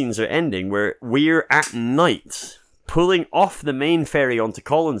expository scenes are ending, we're at night, pulling off the main ferry onto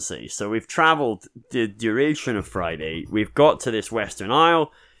Colonsay. So we've travelled the duration of Friday, we've got to this Western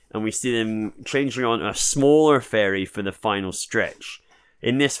Isle, and we see them changing on a smaller ferry for the final stretch.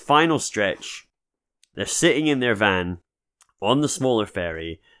 In this final stretch, they're sitting in their van on the smaller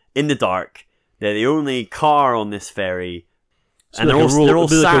ferry in the dark. They're the only car on this ferry, and like they're all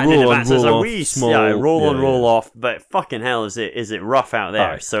sat in the roll van. on, So it's a roll wee off, roll on, yeah, roll yeah. off. But fucking hell, is it rough out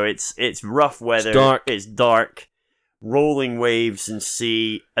there? Aye. So it's rough weather. dark. It's dark, rolling waves and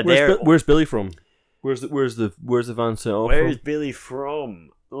sea. Where's Billy from? Where's the van set off Where's from? Billy from?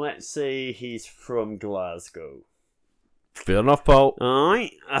 Let's say he's from Glasgow. Fair enough, pal.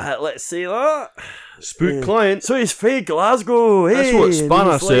 Alright, let's see that. Spook client. So he's from Glasgow, hey? That's what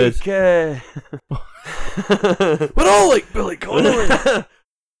Spanner and he's said. We're all like Billy Connolly.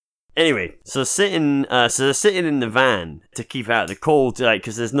 Anyway, so they're sitting in the van to keep out the cold, like,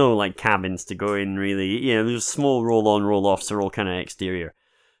 because there's no like cabins to go in really. There's small roll-on, roll-offs. They're all kind of exterior.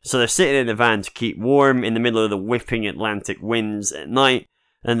 So they're sitting in the van to keep warm in the middle of the whipping Atlantic winds at night,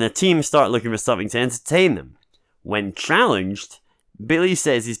 and the team start looking for something to entertain them. When challenged, Billy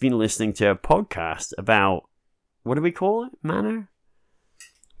says he's been listening to a podcast about, what do we call it? Manor?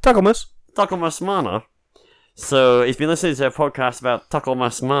 Tucklemas. Tucklemas Manor. So he's been listening to a podcast about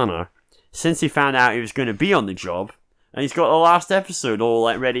Tucklemas Manor since he found out he was going to be on the job, and he's got the last episode all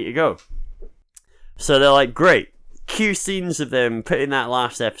like ready to go. So they're like, great. Cue scenes of them putting that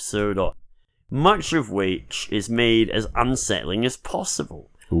last episode on, much of which is made as unsettling as possible.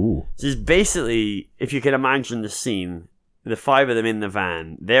 Ooh. So it's basically, if you can imagine the scene, the 5 of them in the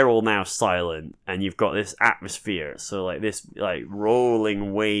van, they're all now silent, and you've got this atmosphere. So like this, like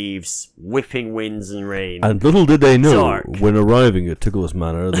rolling waves, whipping winds and rain. And little did they know, Dark. when arriving at Ticklemas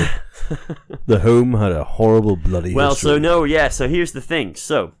Manor, the home had a horrible bloody history. So here's the thing.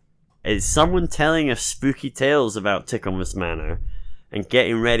 So, is someone telling us spooky tales about Ticklemas Manor and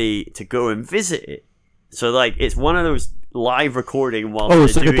getting ready to go and visit it? So like, it's one of those live recording while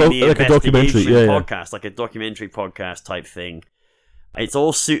it's they're like doing the like a documentary, investigation yeah. podcast, like a documentary podcast type thing. It's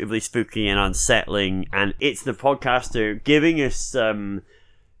all suitably spooky and unsettling, and it's the podcaster giving us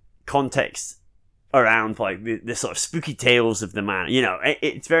context around like the sort of spooky tales of the man. You know,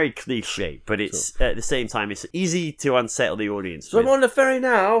 it's very cliche, but it's at the same time it's easy to unsettle the audience. So I'm on the ferry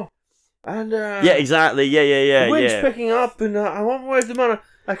now, and yeah, exactly. Yeah. the wind's picking up, and I want to wave the man.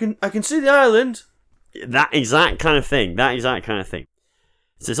 I can see the island. That exact kind of thing.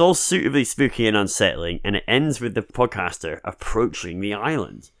 So it's all suitably spooky and unsettling, and it ends with the podcaster approaching the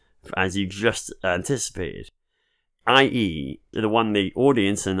island, as you just anticipated. I.e., the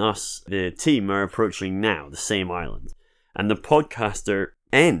audience and us, the team, are approaching now, the same island. And the podcaster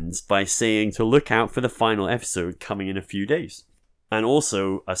ends by saying to look out for the final episode coming in a few days. And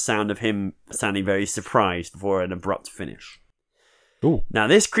also a sound of him sounding very surprised before an abrupt finish. Ooh. Now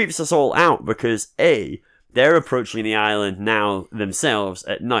this creeps us all out because A, they're approaching the island now themselves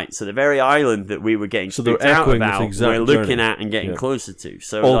at night. So the very island that we were getting spooked out about, we're looking at and getting closer to.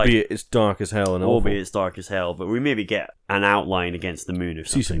 So albeit it's dark as hell and albeit it's dark as hell, but we maybe get an outline against the moon or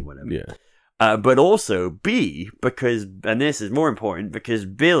something, whatever. Yeah. But also B, because, and this is more important, because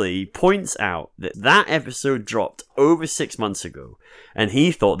Billy points out that episode dropped over 6 months ago, and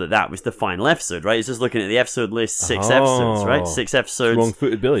he thought that was the final episode, right? He's just looking at the episode list, 6 episodes, right? 6 episodes.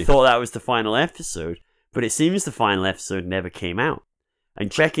 Wrong-footed Billy. Thought that was the final episode. But it seems the final episode never came out.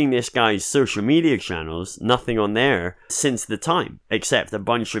 And checking this guy's social media channels, nothing on there since the time, except a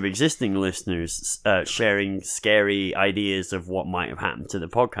bunch of existing listeners sharing scary ideas of what might have happened to the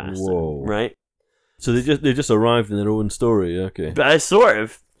podcast. Whoa. Right? So they just arrived in their own story, okay. But sort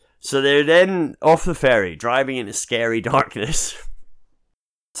of. So they're then off the ferry, driving into scary darkness.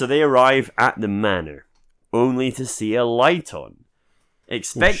 So they arrive at the manor, only to see a light on.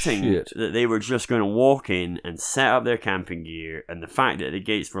 Expecting that they were just going to walk in and set up their camping gear, and the fact that the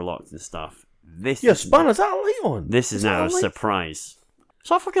gates were locked and stuff. Spanner, is that a light on? This is now a surprise. It's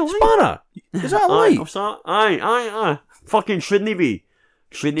not fucking light. Spanner, is that a light? Aye. Fucking shouldn't he be?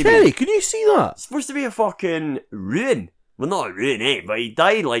 Terry, can you see that? It's supposed to be a fucking ruin. Well, not a ruin, but he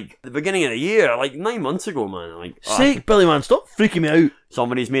died like at the beginning of the year, like 9 months ago, man. Like, sake, Billy, man, stop freaking me out.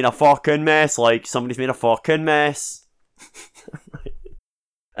 Somebody's made a fucking mess.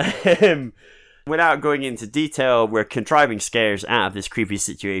 Without going into detail, we're contriving scares out of this creepy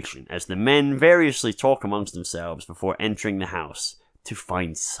situation as the men variously talk amongst themselves before entering the house to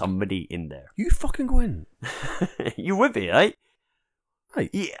find somebody in there. You fucking go in. You would be, right?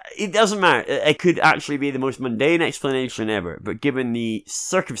 Right. Yeah, it doesn't matter. It could actually be the most mundane explanation ever, but given the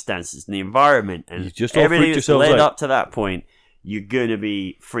circumstances and the environment and everything that's led up to that point, you're gonna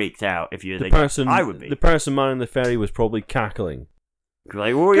be freaked out if you're I would be. The person manning the ferry was probably cackling.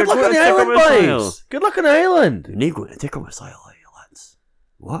 Like, oh, good luck on the island, boys! Good luck on the island! You're not going to take on my style, are you, lads?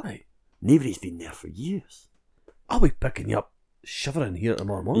 What? Nobody's been there for years. I'll be picking you up, shivering here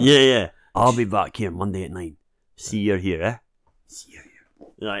tomorrow morning. Yeah. I'll be back here Monday at 9. See you're here, eh? See you're here.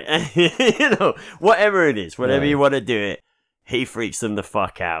 Like, you know, whatever it is, whatever you want to do it, he freaks them the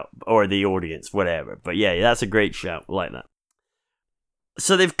fuck out. Or the audience, whatever. But yeah, that's a great shout. I like that.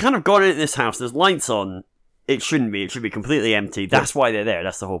 So they've kind of gone into this house, there's lights on. It shouldn't be. It should be completely empty. That's why they're there.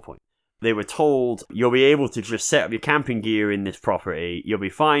 That's the whole point. They were told, you'll be able to just set up your camping gear in this property. You'll be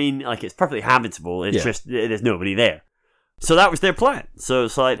fine. Like, it's perfectly habitable. It's just, there's nobody there. So that was their plan. So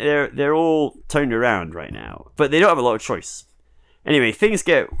it's like, they're all turned around right now. But they don't have a lot of choice. Anyway, things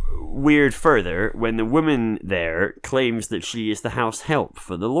get weird further when the woman there claims that she is the house help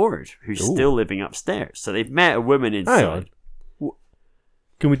for the Lord, who's still living upstairs. So they've met a woman inside.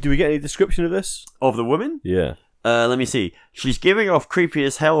 Do we get any description of this? Of the woman? Yeah. Let me see. She's giving off creepy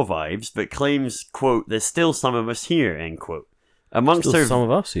as hell vibes, but claims, quote, there's still some of us here, end quote. Amongst some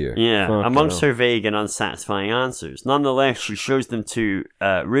of us here? Yeah, amongst her vague and unsatisfying answers. Nonetheless, she shows them 2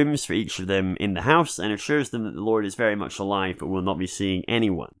 rooms for each of them in the house and assures them that the Lord is very much alive but will not be seeing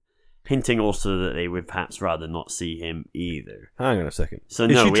anyone. Hinting also that they would perhaps rather not see him either. Hang on a second. So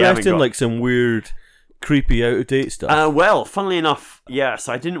is she dressed in like some weird, creepy, out-of-date stuff? Well, funnily enough, yes.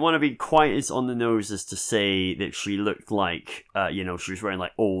 I didn't want to be quite as on the nose as to say that she looked like, she was wearing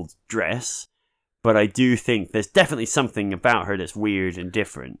like old dress. But I do think there's definitely something about her that's weird and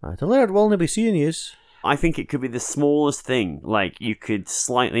different. The Laird will not be seeing yous. I think it could be the smallest thing. Like, you could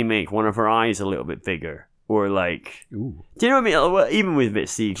slightly make one of her eyes a little bit bigger. Or like... Ooh. Do you know what I mean? Well, even with a bit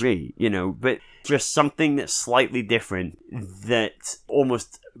CG, but just something that's slightly different that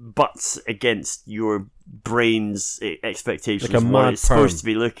almost butts against your brain's expectations like of what it's supposed to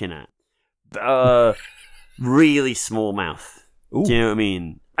be looking at. Really small mouth. Ooh. Do you know what I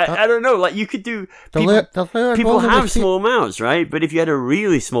mean? I don't know, like you could do... People have small mouths, right? But if you had a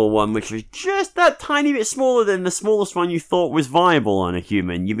really small one, which was just that tiny bit smaller than the smallest one you thought was viable on a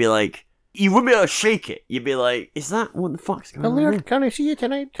human, you'd be like, You wouldn't be able to shake it. You'd be like, is that what the fuck's going on? Lord, can I see you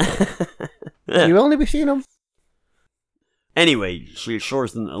tonight? Yeah. You only be seeing him. Anyway, she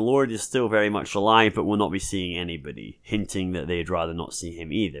assures them that the Lord is still very much alive, but will not be seeing anybody, hinting that they'd rather not see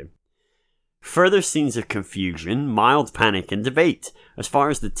him either. Further scenes of confusion, mild panic, and debate. As far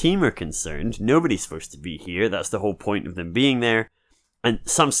as the team are concerned, nobody's supposed to be here. That's the whole point of them being there. And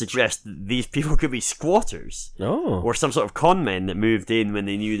some suggest that these people could be squatters. Oh. Or some sort of con men that moved in when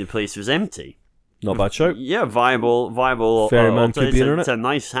they knew the place was empty. Not a bad shout. Yeah, viable. Ferryman could be in It's it. a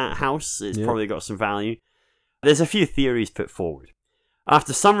nice house. It's Yeah. probably got some value. There's a few theories put forward.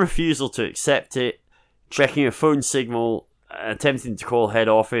 After some refusal to accept it, checking a phone signal, attempting to call head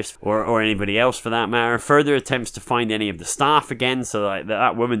office, or anybody else for that matter, further attempts to find any of the staff again, so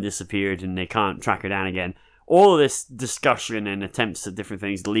that woman disappeared and they can't track her down again. All of this discussion and attempts at different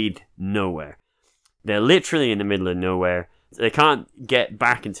things lead nowhere. They're literally in the middle of nowhere. They can't get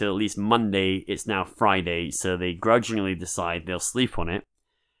back until at least Monday. It's now Friday, so they grudgingly decide they'll sleep on it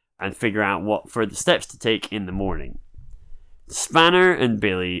and figure out what further steps to take in the morning. Spanner and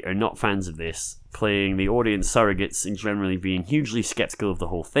Billy are not fans of this, playing the audience surrogates and generally being hugely skeptical of the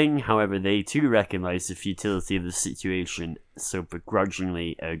whole thing. However, they too recognise the futility of the situation, so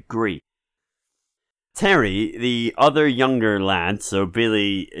begrudgingly agree. Terry, the other younger lad, so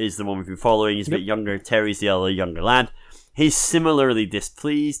Billy is the one we've been following, he's a bit younger, Terry's the other younger lad. He's similarly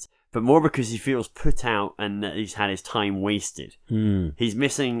displeased, but more because he feels put out and that he's had his time wasted. He's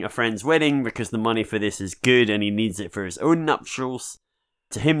missing a friend's wedding because the money for this is good and he needs it for his own nuptials.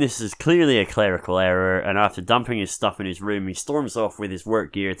 To him, this is clearly a clerical error, and after dumping his stuff in his room, he storms off with his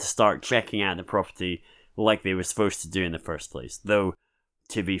work gear to start checking out the property like they were supposed to do in the first place. Though,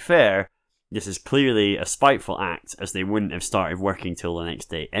 to be fair, this is clearly a spiteful act, as they wouldn't have started working till the next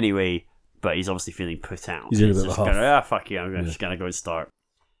day anyway, but he's obviously feeling put out. He's in a He's bit of just a huff. gonna, fuck you, I'm just going to go and start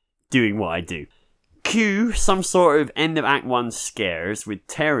doing what I do. Cue some sort of end of Act 1 scares, with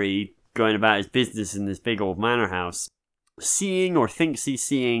Terry going about his business in this big old manor house, seeing or thinks he's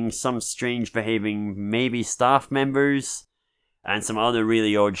seeing some strange behaving maybe staff members, and some other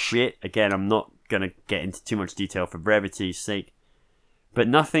really odd shit. Again, I'm not going to get into too much detail for brevity's sake. But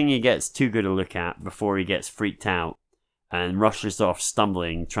nothing he gets too good a look at before he gets freaked out and rushes off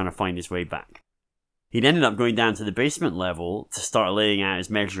stumbling, trying to find his way back. He'd ended up going down to the basement level to start laying out his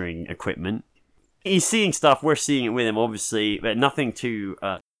measuring equipment. He's seeing stuff, we're seeing it with him obviously, but nothing too,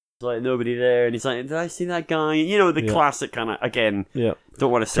 like nobody there, and he's like, did I see that guy? You know, the classic kind of, again, don't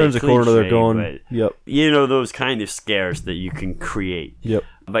want to say Turns the corner, they're gone. but Yep. you know, those kind of scares that you can create. Yep.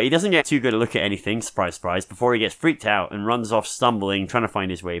 But he doesn't get too good a look at anything, surprise, surprise, before he gets freaked out and runs off stumbling, trying to find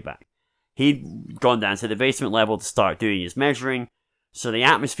his way back. He'd gone down to the basement level to start doing his measuring, so the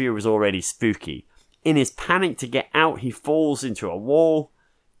atmosphere was already spooky. In his panic to get out, he falls into a wall,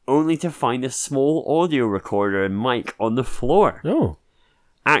 only to find a small audio recorder and mic on the floor. Oh.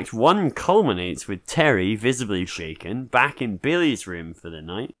 Act 1 culminates with Terry, visibly shaken, back in Billy's room for the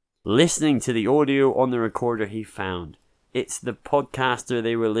night, listening to the audio on the recorder he found. It's the podcaster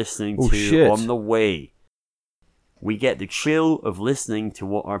they were listening Oh, to shit. on the way. We get the chill of listening to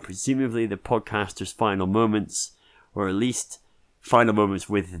what are presumably the podcaster's final moments, or at least final moments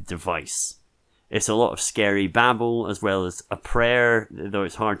with the device. It's a lot of scary babble, as well as a prayer, though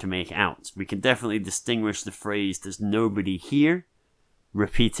it's hard to make out. We can definitely distinguish the phrase, "there's nobody here,"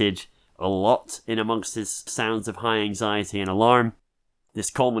 repeated a lot in amongst his sounds of high anxiety and alarm. This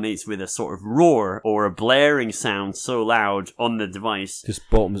culminates with a sort of roar or a blaring sound so loud on the device, Just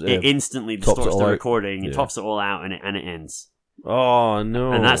bottoms it instantly tops it distorts all the out. recording and Yeah. tops it all out, and it ends. Oh,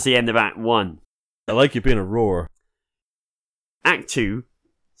 no. And that's the end of Act 1. I like you being a roar. Act 2,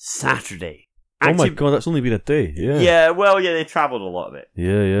 Saturday. Oh Act my 2 god, that's only been a day. Yeah. Yeah, they travelled a lot of it.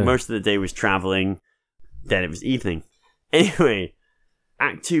 Yeah. Most of the day was travelling, then it was evening. Anyway,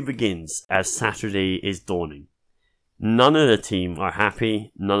 Act 2 begins as Saturday is dawning. None of the team are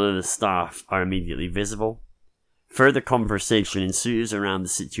happy, none of the staff are immediately visible. Further conversation ensues around the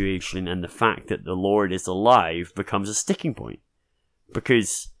situation, and the fact that the Lord is alive becomes a sticking point.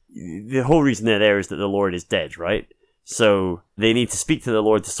 Because the whole reason they're there is that the Lord is dead, right? So they need to speak to the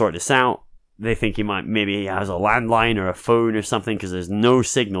Lord to sort this out. They think maybe he has a landline or a phone or something, because there's no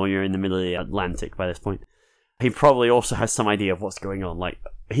signal. You're in the middle of the Atlantic by this point. He probably also has some idea of what's going on. Like,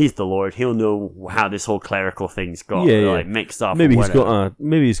 he's the Lord. He'll know how this whole clerical thing's got like mixed up. Maybe or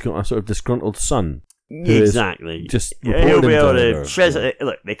he's got a sort of disgruntled son. who is exactly. Just He'll reported be him able to to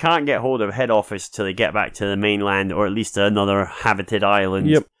look. They can't get hold of head office till they get back to the mainland, or at least another habited island.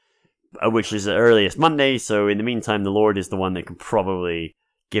 Yep. Which is the earliest Monday. So in the meantime, the Lord is the one that can probably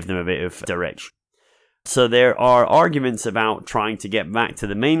give them a bit of direction. So there are arguments about trying to get back to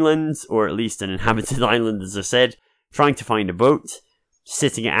the mainland, or at least an inhabited island, as I said, trying to find a boat,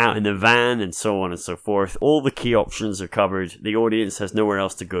 sitting it out in the van, and so on and so forth. All the key options are covered. The audience has nowhere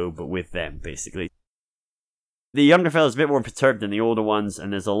else to go but with them, basically. The younger fella's a bit more perturbed than the older ones,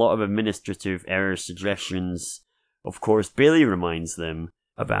 and there's a lot of administrative error suggestions. Of course, Billy reminds them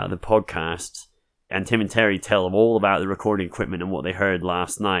about the podcast, and Tim and Terry tell them all about the recording equipment and what they heard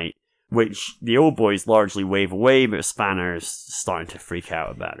last night, which the old boys largely wave away, but Spanner's starting to freak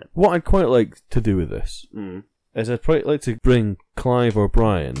out about it. What I'd quite like to do with this is I'd probably like to bring Clive or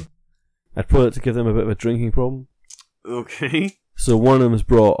Brian. I'd probably like to give them a bit of a drinking problem. Okay. So one of them has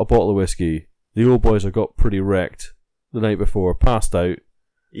brought a bottle of whiskey. The old boys have got pretty wrecked the night before, passed out.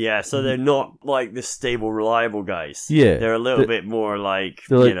 Yeah, so they're not like the stable, reliable guys. Yeah. They're a little bit more like,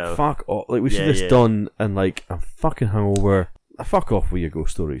 They're like, you know. fuck off. Like, we should have this done, and like, I'm fucking hungover. Fuck off with your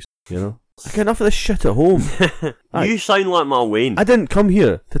ghost stories, you know? I get enough of this shit at home. You sound like my Wayne. I didn't come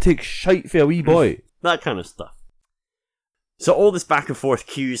here to take shite for a wee boy. That kind of stuff. So all this back and forth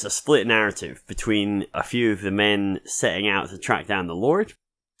cues a split narrative between a few of the men setting out to track down the Lord,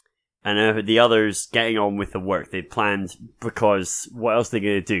 and the others getting on with the work they'd planned, because what else are they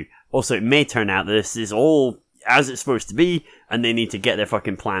going to do? Also, it may turn out that this is all as it's supposed to be, and they need to get their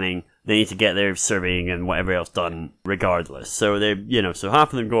fucking planning, they need to get their surveying and whatever else done regardless. So so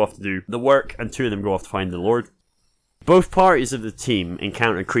half of them go off to do the work, and 2 of them go off to find the Lord. Both parties of the team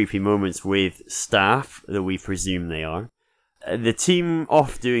encounter creepy moments with staff, that we presume they are. The team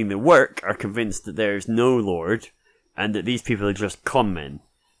off doing the work are convinced that there's no Lord, and that these people are just con men.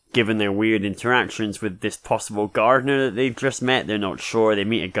 Given their weird interactions with this possible gardener that they've just met, they're not sure. They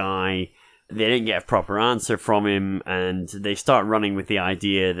meet a guy, they didn't get a proper answer from him, and they start running with the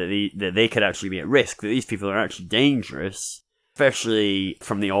idea that they could actually be at risk, that these people are actually dangerous, especially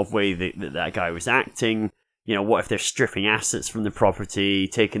from the odd way that guy was acting. You know, what if they're stripping assets from the property,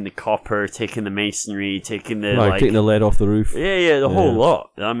 taking the copper, taking the masonry, taking the taking the lead off the roof. Yeah, the whole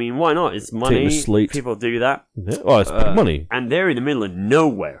lot. I mean, why not? It's money. Taking the slate. People do that. Yeah. Oh, it's big money. And they're in the middle of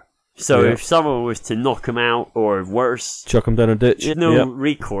nowhere. So if someone was to knock them out, or worse, chuck them down a ditch, there's no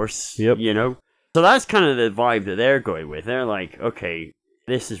recourse. Yep. You know. So that's kind of the vibe that they're going with. They're like, okay,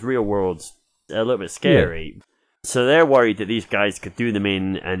 this is real world, a little bit scary. Yeah. So they're worried that these guys could do them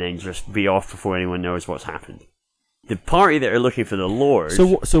in and then just be off before anyone knows what's happened. The party that are looking for the Lord. So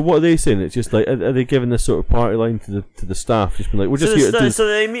what are they saying? It's just like, are they giving this sort of party line to the staff? Just being like, we're just here to do. So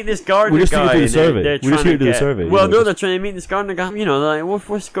they meet this gardener guy. We're just here to do the survey. We're just here to do the survey. Well, no, they're trying to meet this gardener guy. You know, like,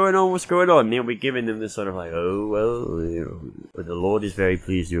 what's going on? What's going on? And they'll be giving them this sort of like, oh well, you know, the Lord is very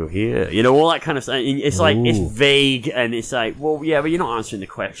pleased you're here. You know, all that kind of stuff. It's like it's vague, and it's like, well, yeah, but you're not answering the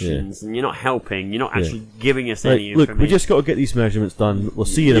questions, and you're not helping. You're not actually giving us any information. Look, we just got to get these measurements done. We'll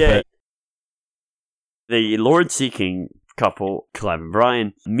see you in a bit. The Lord-seeking couple, Clive and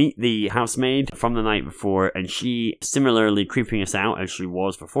Brian, meet the housemaid from the night before, and she, similarly creeping us out as she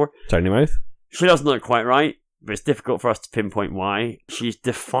was before. Tiny mouth. She doesn't look quite right, but it's difficult for us to pinpoint why. She's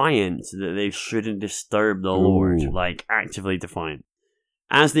defiant that they shouldn't disturb the Lord, like actively defiant.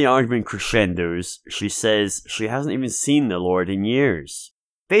 As the argument crescendos, she says she hasn't even seen the Lord in years.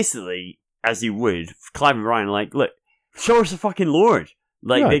 Basically, as you would, Clive and Brian are like, look, show us the fucking Lord.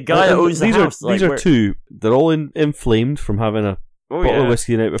 Like, the guy that owns the house. These are 2. They're all inflamed from having a bottle of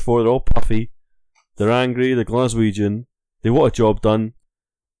whiskey the night before. They're all puffy. They're angry. They're Glaswegian. They want a job done.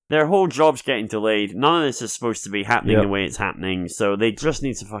 Their whole job's getting delayed. None of this is supposed to be happening the way it's happening. So they just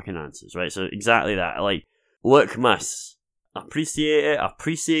need some fucking answers, right? So exactly that. Like, look, miss, appreciate it. I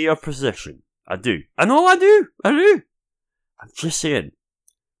appreciate your position. I do. I know I do. I'm just saying,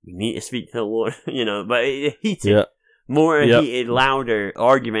 we need to speak to the Lord, you know, but heated. Yeah. More heated, louder,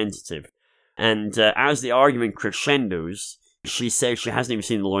 argumentative. And as the argument crescendos, she says she hasn't even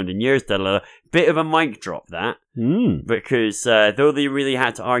seen the Lord in years. Bit of a mic drop, that. Because though they really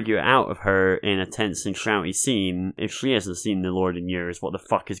had to argue it out of her in a tense and shouty scene, if she hasn't seen the Lord in years, what the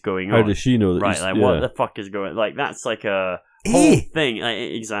fuck is going on? How does she know that? Right, like, what the fuck is going on? Like, that's like a whole thing. Like,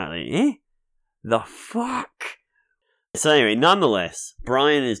 exactly. The fuck? So anyway, nonetheless,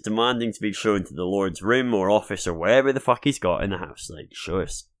 Brian is demanding to be shown to the Lord's room or office or wherever the fuck he's got in the house. Like, show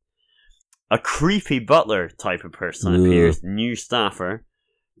us. A creepy butler type of person appears, new staffer,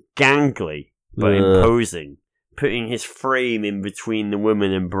 gangly but imposing, putting his frame in between the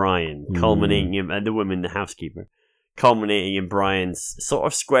woman and Brian, culminating in the woman, the housekeeper, culminating in Brian's sort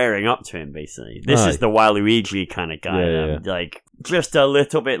of squaring up to him. Basically, this is the Waluigi kind of guy, like just a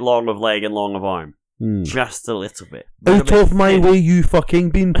little bit long of leg and long of arm. Just a little bit. Out of my way, you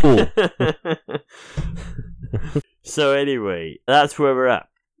fucking beanpole. So anyway, that's where we're at.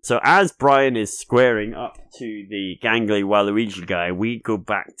 So as Brian is squaring up to the gangly Waluigi guy, we cut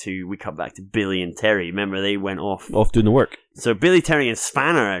back to Billy and Terry. Remember, they went off doing the work. So Billy, Terry, and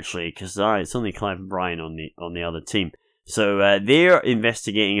Spanner, actually, because it's only Clive and Brian on the other team. So they're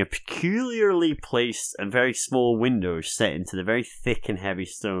investigating a peculiarly placed and very small window set into the very thick and heavy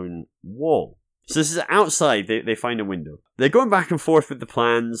stone wall. So this is outside, they find a window. They're going back and forth with the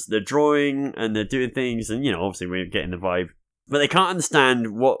plans, they're drawing, and they're doing things, and, obviously we're getting the vibe. But they can't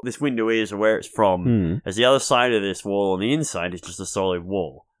understand what this window is or where it's from, as the other side of this wall on the inside is just a solid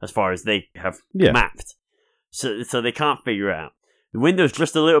wall, as far as they have mapped. So they can't figure it out. The window's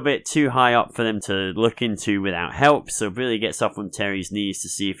just a little bit too high up for them to look into without help, so Billy gets up on Terry's knees to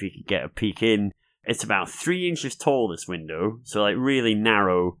see if he can get a peek in. It's about 3 inches tall, this window, so really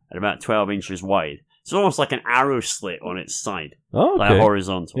narrow and about 12 inches wide. It's almost like an arrow slit on its side, like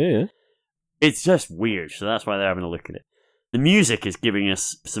horizontal. Yeah. It's just weird, so that's why they're having a look at it. The music is giving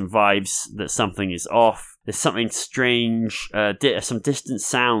us some vibes that something is off. There's something strange, some distant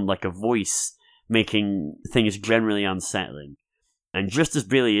sound like a voice making things generally unsettling. And just as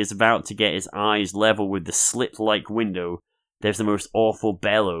Billy is about to get his eyes level with the slit-like window, there's the most awful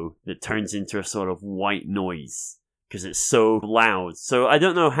bellow that turns into a sort of white noise, because it's so loud. So I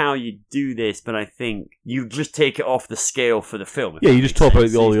don't know how you do this, but I think you just take it off the scale for the film. Yeah, you just top out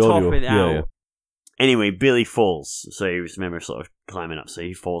all the audio. Top it out. Yeah. Anyway, Billy falls, so he was, remember, sort of climbing up, so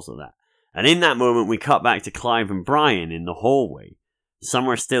he falls at that. And in that moment, we cut back to Clive and Brian in the hallway,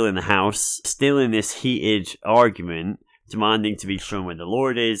 somewhere still in the house, still in this heated argument, demanding to be shown where the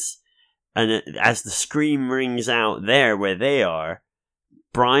Lord is. And as the scream rings out there where they are,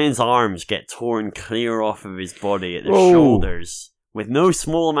 Brian's arms get torn clear off of his body at the shoulders, with no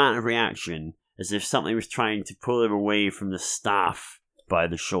small amount of reaction, as if something was trying to pull him away from the staff by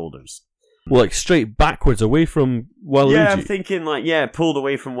the shoulders. Well, like straight backwards away from Waluigi. Yeah, I'm thinking pulled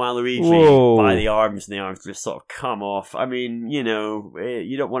away from Waluigi by the arms, and the arms just sort of come off. I mean, you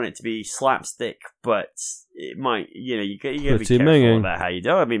don't want it to be slapstick, but it might, you gotta be careful about how you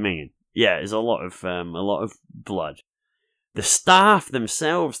do it. I'd be minging. Yeah, there's a lot of blood. The staff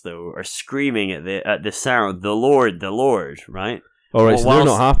themselves, though, are screaming at the sound, the Lord, right? All right, so they're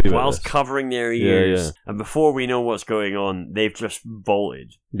not happy with whilst this. Covering their ears, and before we know what's going on, they've just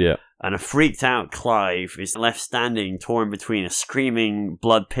bolted. Yeah. And a freaked out Clive is left standing, torn between a screaming,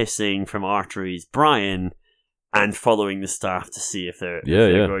 blood-pissing from arteries Brian and following the staff to see if they're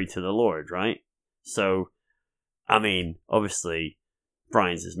going to the Lord, right? So, I mean, obviously,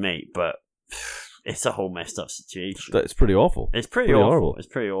 Brian's his mate, but it's a whole messed up situation. That's pretty awful. It's pretty awful. Horrible. It's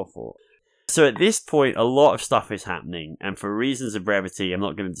pretty awful. So at this point, a lot of stuff is happening, and for reasons of brevity, I'm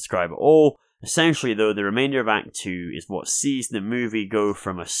not going to describe it all. Essentially, though, the remainder of Act 2 is what sees the movie go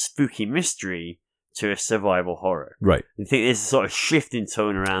from a spooky mystery to a survival horror. Right. I think there's a sort of shift in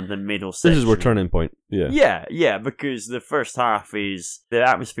tone around the middle section. This is where turning point. Yeah. Yeah, because the first half is the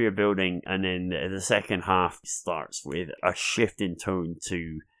atmosphere building, and then the second half starts with a shift in tone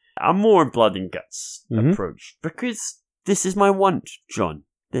to a more blood and guts approach. Because this is my want, John.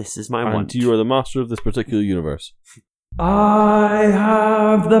 This is my want. And you are the master of this particular universe. I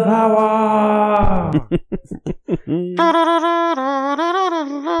have the power!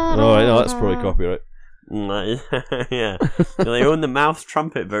 Oh, I know, that's probably copyright. Yeah. They own the mouth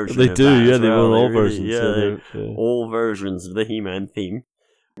trumpet version. They of do, that yeah, as they well. own all really, versions. Yeah, all versions of the He-Man theme.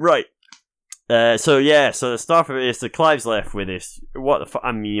 Right. So the start of it is that Clive's left with this. What the fuck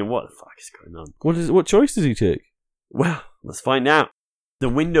is going on? What choice does he take? Well, let's find out. The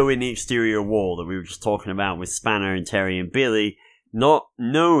window in the exterior wall that we were just talking about with Spanner and Terry and Billy, not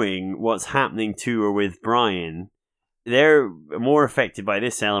knowing what's happening to or with Brian, they're more affected by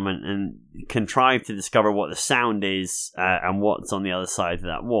this element and contrive to discover what the sound is and what's on the other side of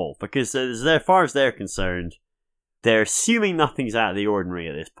that wall. Because as far as they're concerned, they're assuming nothing's out of the ordinary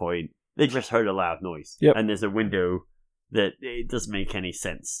at this point. They just heard a loud noise. Yep. And there's a window that it doesn't make any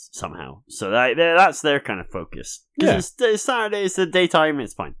sense somehow. So that's their kind of focus. Yeah. It's Saturday, it's the daytime,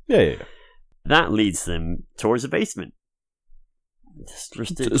 it's fine. Yeah. That leads them towards the basement. So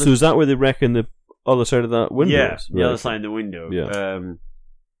is that where they reckon the other side of that window is? The other side of the window. Yeah.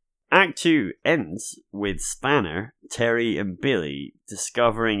 Act 2 ends with Spanner, Terry and Billy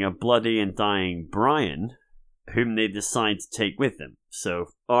discovering a bloody and dying Brian, whom they decide to take with them. So,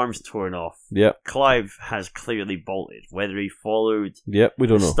 arms torn off. Yep. Clive has clearly bolted. Whether he followed we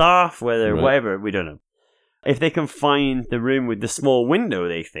don't know. Staff, whatever, we don't know. If they can find the room with the small window,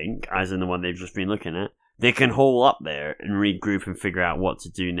 they think, as in the one they've just been looking at, they can hole up there and regroup and figure out what to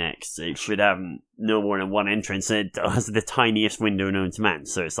do next. It should have no more than one entrance, and it has the tiniest window known to man.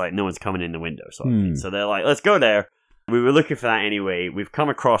 So it's like no one's coming in the window. So they're like, let's go there. We were looking for that anyway. We've come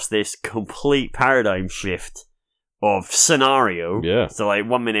across this complete paradigm shift of scenario. Yeah. So, like,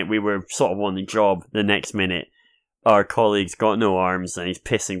 1 minute we were sort of on the job, the next minute our colleague's got no arms and he's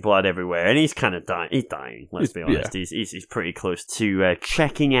pissing blood everywhere, and he's kind of dying. He's dying, let's be honest. Yeah. He's pretty close to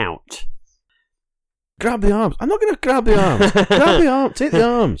checking out. Grab the arms. I'm not going to grab the arms. Grab the arms. Take the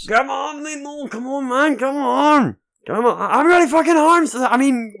arms. Come on, Lindell. Come on, man. Come on. Come on. I've got any fucking arms. I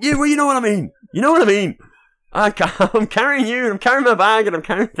mean, you know what I mean. You know what I mean. I'm carrying you, and I'm carrying my bag, and I'm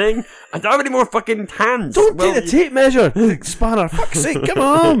carrying the thing. I don't have any more fucking hands. Don't take the tape measure. Spanner. Fuck's sake. Come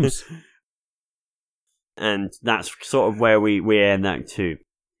on, arms. And that's sort of where we end Act 2.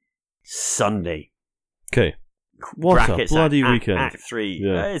 Sunday. Okay. What Brackets a bloody act, weekend. Act 3.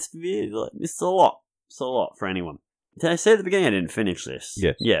 Yeah. It's a lot. It's a lot for anyone. Did I say at the beginning I didn't finish this?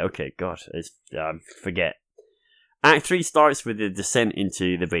 Yes. Yeah, okay, God. Forget. Act 3 starts with the descent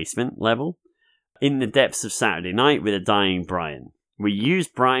into the basement level, in the depths of Saturday night with a dying Brian. We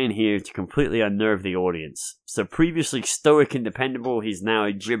used Brian here to completely unnerve the audience. So previously stoic and dependable, he's now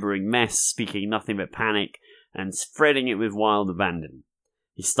a gibbering mess, speaking nothing but panic and spreading it with wild abandon.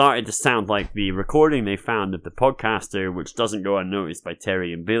 He started to sound like the recording they found of the podcaster, which doesn't go unnoticed by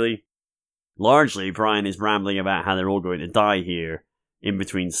Terry and Billy. Largely, Brian is rambling about how they're all going to die here, in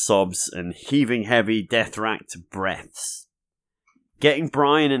between sobs and heaving heavy, death-racked breaths. Getting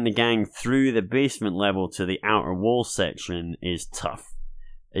Brian and the gang through the basement level to the outer wall section is tough.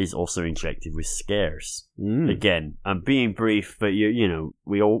 It is also injected with scares. Again, I'm being brief, but you know,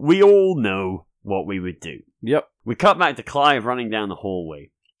 we all know what we would do. Yep. We cut back to Clive running down the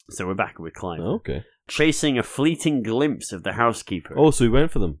hallway. So we're back with Clive. Okay. Chasing a fleeting glimpse of the housekeeper. Oh, so we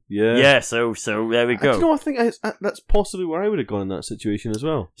went for them. Yeah. Yeah, so there we go. I think that's possibly where I would have gone in that situation as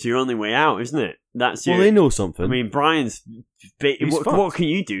well. It's your only way out, isn't it? That's Well, your, they know something. I mean, Brian's... What fucked. can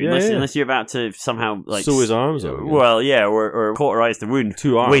you do Yeah, unless you're about to somehow like sew his arms up. Well, yeah, or cauterize the wound.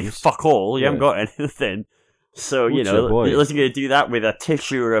 2 arms. With fuck all. You Yeah. haven't got anything. So, you What's know, your boy? unless you're going to do that with a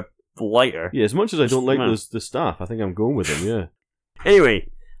tissue or a lighter. Yeah, as much as I don't like Man. the staff, I think I'm going with them, yeah. Anyway,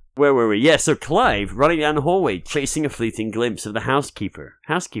 where were we? Yeah, so Clive running down the hallway, chasing a fleeting glimpse of the housekeeper.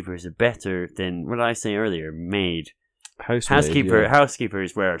 Housekeeper is a better than, what did I say earlier? Maid. Housemaid, Housekeeper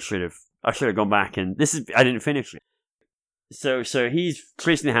is where I should have gone back, and I didn't finish it. So he's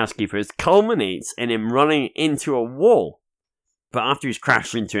chasing the housekeeper. It culminates in him running into a wall. But after he's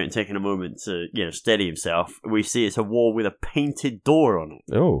crashed into it and taken a moment to, steady himself, we see it's a wall with a painted door on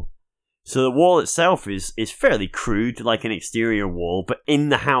it. Oh. So the wall itself is fairly crude, like an exterior wall, but in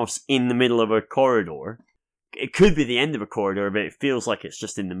the house, in the middle of a corridor. It could be the end of a corridor, but it feels like it's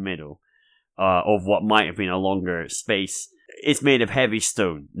just in the middle of what might have been a longer space. It's made of heavy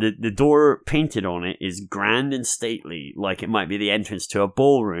stone. The door painted on it is grand and stately, like it might be the entrance to a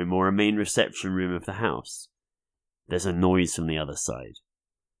ballroom or a main reception room of the house. There's a noise from the other side.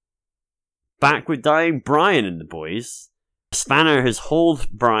 Back with dying Brian and the boys. Spanner has hauled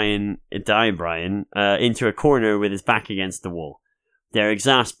Brian, into a corner with his back against the wall. They're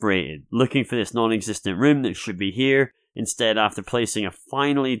exasperated, looking for this non-existent room that should be here. Instead, after placing a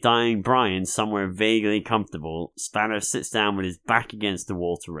finally dying Brian somewhere vaguely comfortable, Spanner sits down with his back against the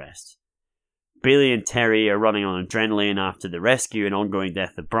wall to rest. Billy and Terry are running on adrenaline after the rescue and ongoing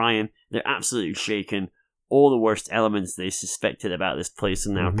death of Brian. They're absolutely shaken. All the worst elements they suspected about this place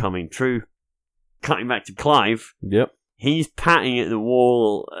are now coming true. Cutting back to Clive. Yep. He's patting at the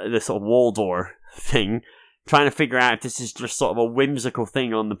wall, the sort of wall door thing, trying to figure out if this is just sort of a whimsical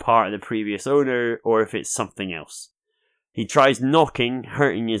thing on the part of the previous owner or if it's something else. He tries knocking,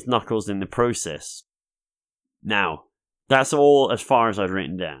 hurting his knuckles in the process. Now, that's all as far as I've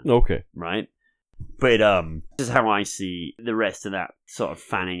written down. Okay. Right? But this is how I see the rest of that sort of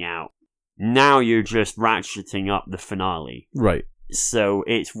fanning out. Now you're just ratcheting up the finale. Right. So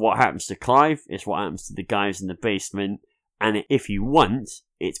it's what happens to Clive, it's what happens to the guys in the basement, and if you want,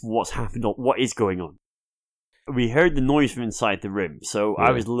 it's what's happened, what is going on. We heard the noise from inside the room, so Yeah.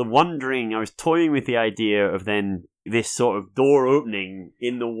 I was wondering, I was toying with the idea of then this sort of door opening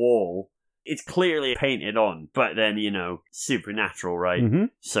in the wall. It's clearly painted on, but then, supernatural, right? Mm-hmm.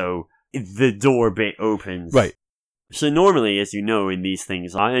 So the door bit opens. Right. So normally, as you know, in these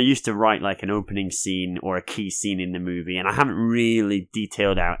things, I used to write like an opening scene or a key scene in the movie, and I haven't really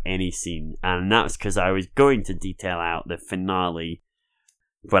detailed out any scene, and that's because I was going to detail out the finale,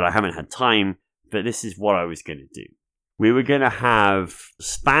 but I haven't had time, but this is what I was going to do. We were going to have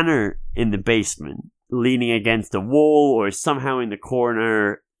Spanner in the basement, leaning against a wall or somehow in the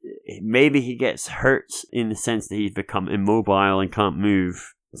corner. Maybe he gets hurt in the sense that he's become immobile and can't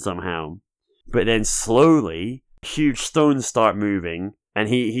move somehow. But then slowly, huge stones start moving, and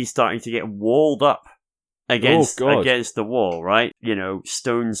he's starting to get walled up. against God. against the wall, right? You know,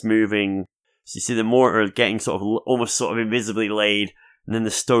 stones moving. So you see the mortar getting sort of almost sort of invisibly laid, and then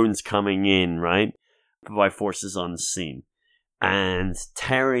the stones coming in, right, by forces unseen. And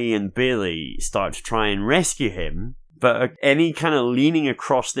Terry and Billy start to try and rescue him, but any kind of leaning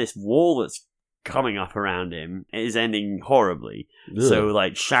across this wall that's coming up around him is ending horribly. Ugh. So,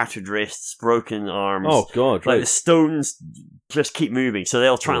 like, shattered wrists, broken arms. Oh, God, Like, right. the stones just keep moving, so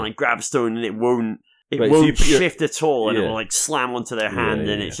they'll try and, like, grab a stone and it won't Right, so won't you're- shift at all, and it Yeah. will, like, slam onto their hand,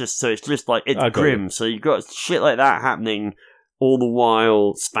 Yeah, and yeah. it's just like, it's I got grim. you. So you've got shit like that happening all the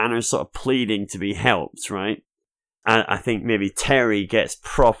while Spanner's sort of pleading to be helped, right? And I think maybe Terry gets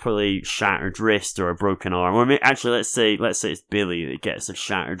properly shattered wrist or a broken arm, or actually, let's say it's Billy that gets a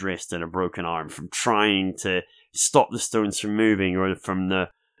shattered wrist and a broken arm from trying to stop the stones from moving or from the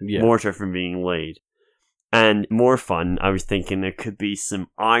Yeah. mortar from being laid. And more fun, I was thinking there could be some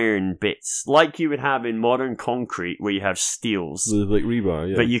iron bits, like you would have in modern concrete, where you have steels. Like rebar,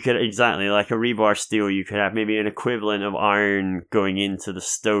 yeah. But you could, exactly, like a rebar steel, you could have maybe an equivalent of iron going into the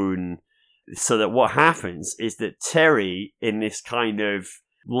stone. So that what happens is that Terry, in this kind of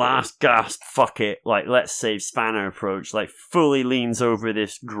last gasp, fuck it, like, let's save Spanner approach, like, fully leans over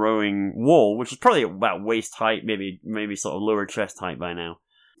this growing wall, which is probably about waist height, maybe sort of lower chest height by now,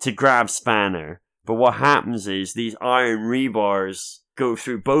 to grab Spanner. But what happens is these iron rebars go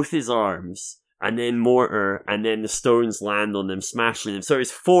through both his arms, and then mortar, and then the stones land on them, smashing them. So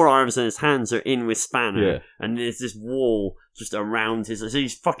his forearms and his hands are in with Spanner, Yeah. and there's this wall just around his... So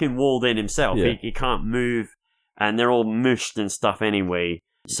he's fucking walled in himself. Yeah. He can't move, and they're all mushed and stuff anyway.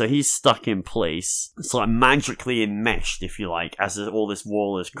 So he's stuck in place. It's like magically enmeshed, if you like, as all this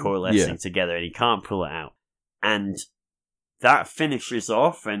wall is coalescing together, and he can't pull it out. And that finishes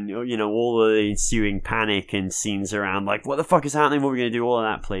off, and, you know, all of the ensuing panic and scenes around, like, what the fuck is happening? What are we going to do? All of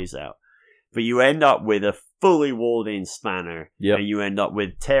that plays out. But you end up with a fully walled-in Spanner, Yep. and you end up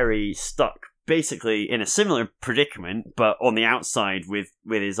with Terry stuck basically in a similar predicament, but on the outside with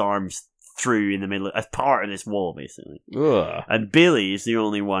his arms through in the middle, as part of this wall, basically. Ugh. And Billy is the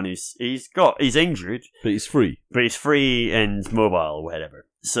only one he's injured, But he's free. but he's free and mobile or whatever.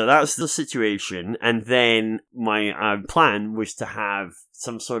 So that's the situation, and then my plan was to have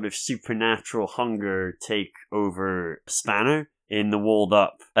some sort of supernatural hunger take over Spanner in the walled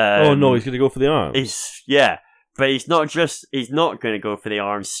up. Oh no, he's going to go for the arm. But he's not going to go for the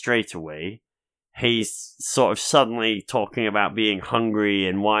arms straight away. He's sort of suddenly talking about being hungry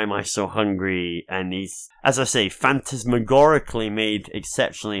and why am I so hungry, and he's, as I say, phantasmagorically made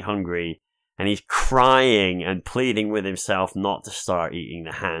exceptionally hungry. And he's crying and pleading with himself not to start eating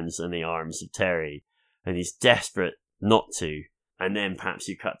the hands and the arms of Terry. And he's desperate not to. And then perhaps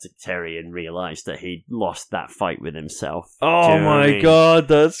you cut to Terry and realise that he'd lost that fight with himself. Oh Do you know what I my mean? god,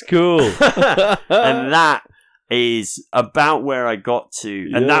 that's cool. And that is about where I got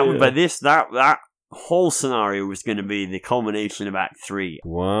to. And that whole scenario was going to be the culmination of Act 3.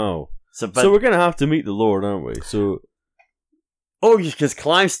 Wow. So we're going to have to meet the Lord, aren't we? So because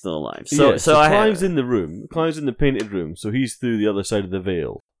Clive's still alive. So Clive's in the room. Clive's in the painted room, so he's through the other side of the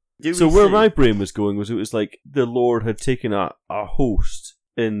veil. Do So we where see- my brain was going was it was like the Lord had taken a host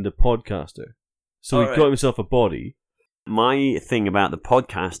in the podcaster. So he Alright. got himself a body. My thing about the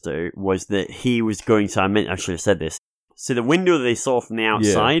podcaster was that he was going to, I should have said this. So the window they saw from the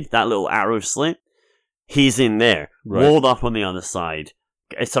outside, that little arrow slit, he's in there, Right. walled up on the other side.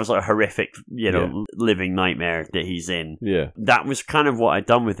 It's some sort of horrific, living nightmare that he's in. Yeah. That was kind of what I'd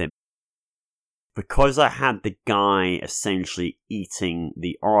done with him. Because I had the guy essentially eating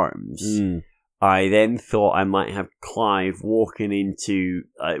the arms, Mm. I then thought I might have Clive walking into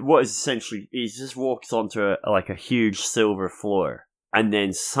what is essentially, he just walks onto a huge silver floor, and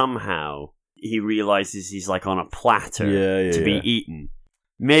then somehow he realizes he's like on a platter to be eaten.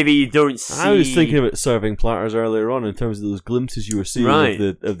 Maybe you don't see. I was thinking about serving platters earlier on in terms of those glimpses you were seeing Right.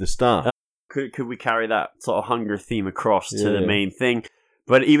 of the staff. Could we carry that sort of hunger theme across to the Yeah. main thing?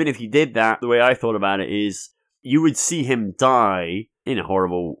 But even if you did that, the way I thought about it is you would see him die in a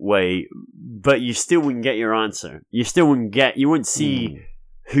horrible way, but you still wouldn't get your answer. You wouldn't see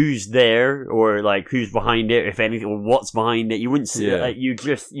who's there or like who's behind it, if anything, or what's behind it. You wouldn't see Yeah.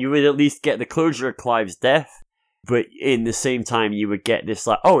 you would at least get the closure of Clive's death, but in the same time you would get this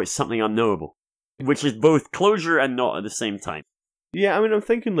like, oh, it's something unknowable, which is both closure and not at the same time. Yeah, I mean, I'm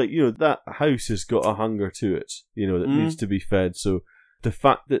thinking like, that house has got a hunger to it, that needs to be fed. So the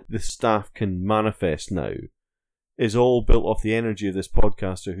fact that the staff can manifest now is all built off the energy of this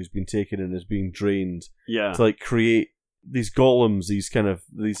podcaster who's been taken and is being drained Yeah. to like create these golems, these kind of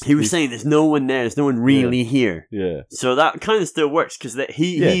these. He was these, saying there's no one there. There's no one really here. Yeah. So that kind of still works because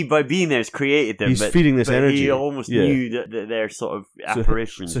he by being there has created them. He's feeding this energy. He almost knew that they're sort of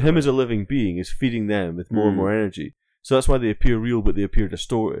apparitions. So him as a living being is feeding them with more and more energy. So that's why they appear real, but they appear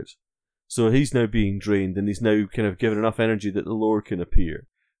distorted. So he's now being drained, and he's now kind of given enough energy that the Lord can appear,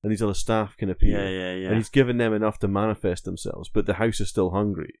 and these other staff can appear. Yeah. And he's given them enough to manifest themselves, but the house is still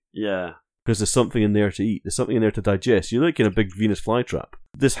hungry. Yeah. Because there's something in there to eat. There's something in there to digest. You're like in a big Venus flytrap.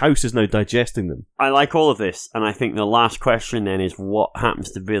 This house is now digesting them. I like all of this, and I think the last question then is what happens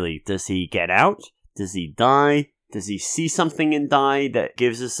to Billy? Does he get out? Does he die? Does he see something and die that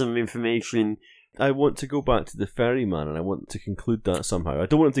gives us some information? I want to go back to the ferryman, and I want to conclude that somehow. I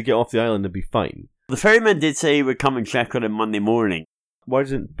don't want him to get off the island and be fine. The ferryman did say he would come and check on him Monday morning. Why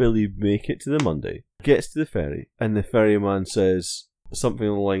doesn't Billy make it to the Monday? Gets to the ferry, and the ferryman says something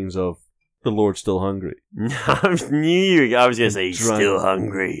along the lines of, "The Lord's still hungry." I was going to say, he's still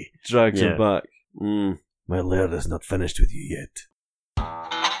hungry. Drags him back. My laird is not finished with you yet.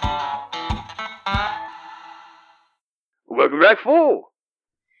 Welcome to Act 4.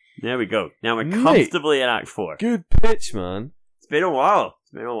 There we go. Now we're comfortably at Act 4. Good pitch, man. It's been a while.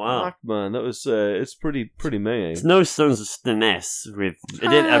 Fuck, man, that was it's pretty amazing. It's no Stones of Stenness with it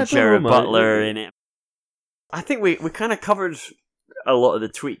didn't have Jared Butler in it. I think we kind of covered a lot of the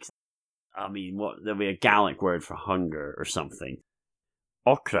tweaks. I mean, there'll be a Gaelic word for hunger or something.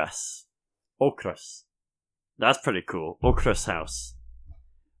 Okras. That's pretty cool. Okras house.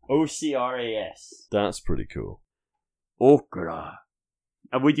 OCRAS. That's pretty cool. Okra.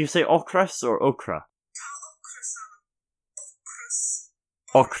 Would you say okras or okra?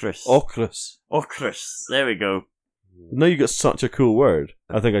 Okras. There we go. Now you got such a cool word.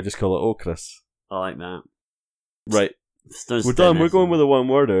 I think I just call it okras. I like that. Right. We're done. We're going with a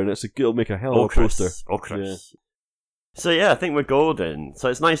one-worder, and it'll make a hell of a poster. Okras. Yeah. So yeah, I think we're golden. So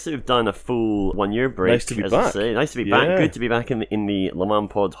it's nice to have done a full 1 year break. Nice to be back. Nice to be back. Good to be back in the Le Mans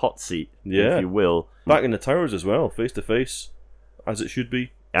Pod hot seat, if you will. Back in the towers as well, face to face, as it should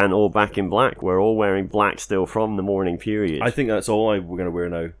be. And all back in black. We're all wearing black still from the morning period. I think that's all we're going to wear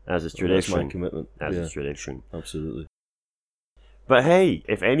now. As is tradition. That's my commitment. As is tradition. Absolutely. But hey,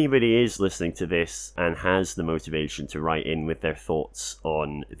 if anybody is listening to this and has the motivation to write in with their thoughts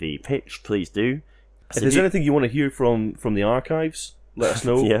on the pitch, please do. If there's anything you want to hear from the archives, let us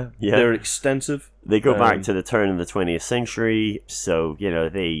know. Yeah. They're extensive. They go back to the turn of the 20th century, so, they go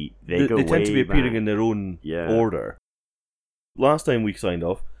way They tend to be appearing back. in their own order. Last time we signed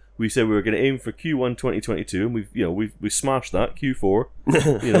off, we said we were going to aim for Q1 2022, and we smashed that. Q4,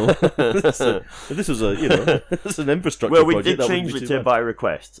 this was this is an infrastructure. Well, we project, did change it to by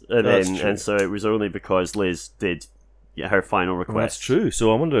request, and so it was only because Liz did her final request. Well, that's true.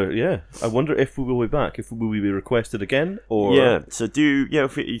 So I wonder if we will be back, if we will be requested again, or So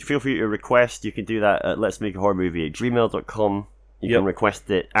feel free to request. You can do that at letsmakeahorrormovie@gmail.com. You can request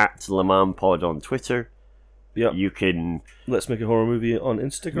it at Le Mans Pod on Twitter. Yeah, you can. Let's Make a Horror Movie on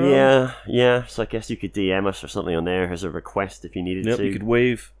Instagram. Yeah. So I guess you could DM us or something on there as a request if you needed to. You could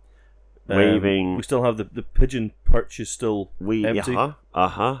wave. Waving. We still have the pigeon perch is still empty.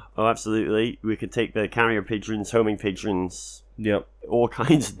 Oh, absolutely. We could take the carrier pigeons, homing pigeons. Yep. All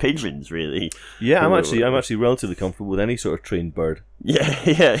kinds of pigeons, really. Yeah, I'm actually relatively comfortable with any sort of trained bird.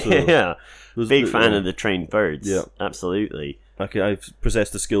 Yeah. Big fan of the trained birds. Yeah, absolutely. I possess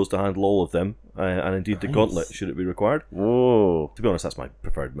the skills to handle all of them, and indeed the gauntlet, should it be required. Whoa. To be honest, that's my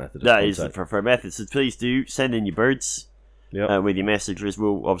preferred method. That is the preferred method, so please do send in your birds with your messages.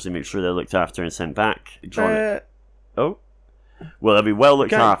 We'll obviously make sure they're looked after and sent back. John, well, they'll be well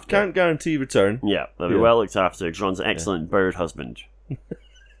looked after. Can't guarantee return. Yeah, they'll be well looked after. John's an excellent bird husband.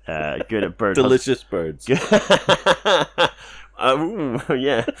 Good at bird delicious birds. Yeah.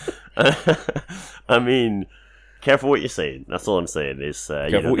 I mean, careful what you're saying. That's all I'm saying. Is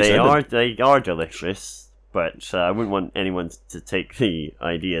they are delicious, but I wouldn't want anyone to take the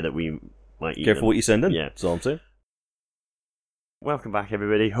idea that we might eat Careful them. what you send in. Yeah, that's all I'm saying. Welcome back,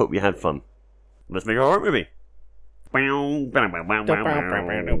 everybody. Hope you had fun. Let's make a horror movie.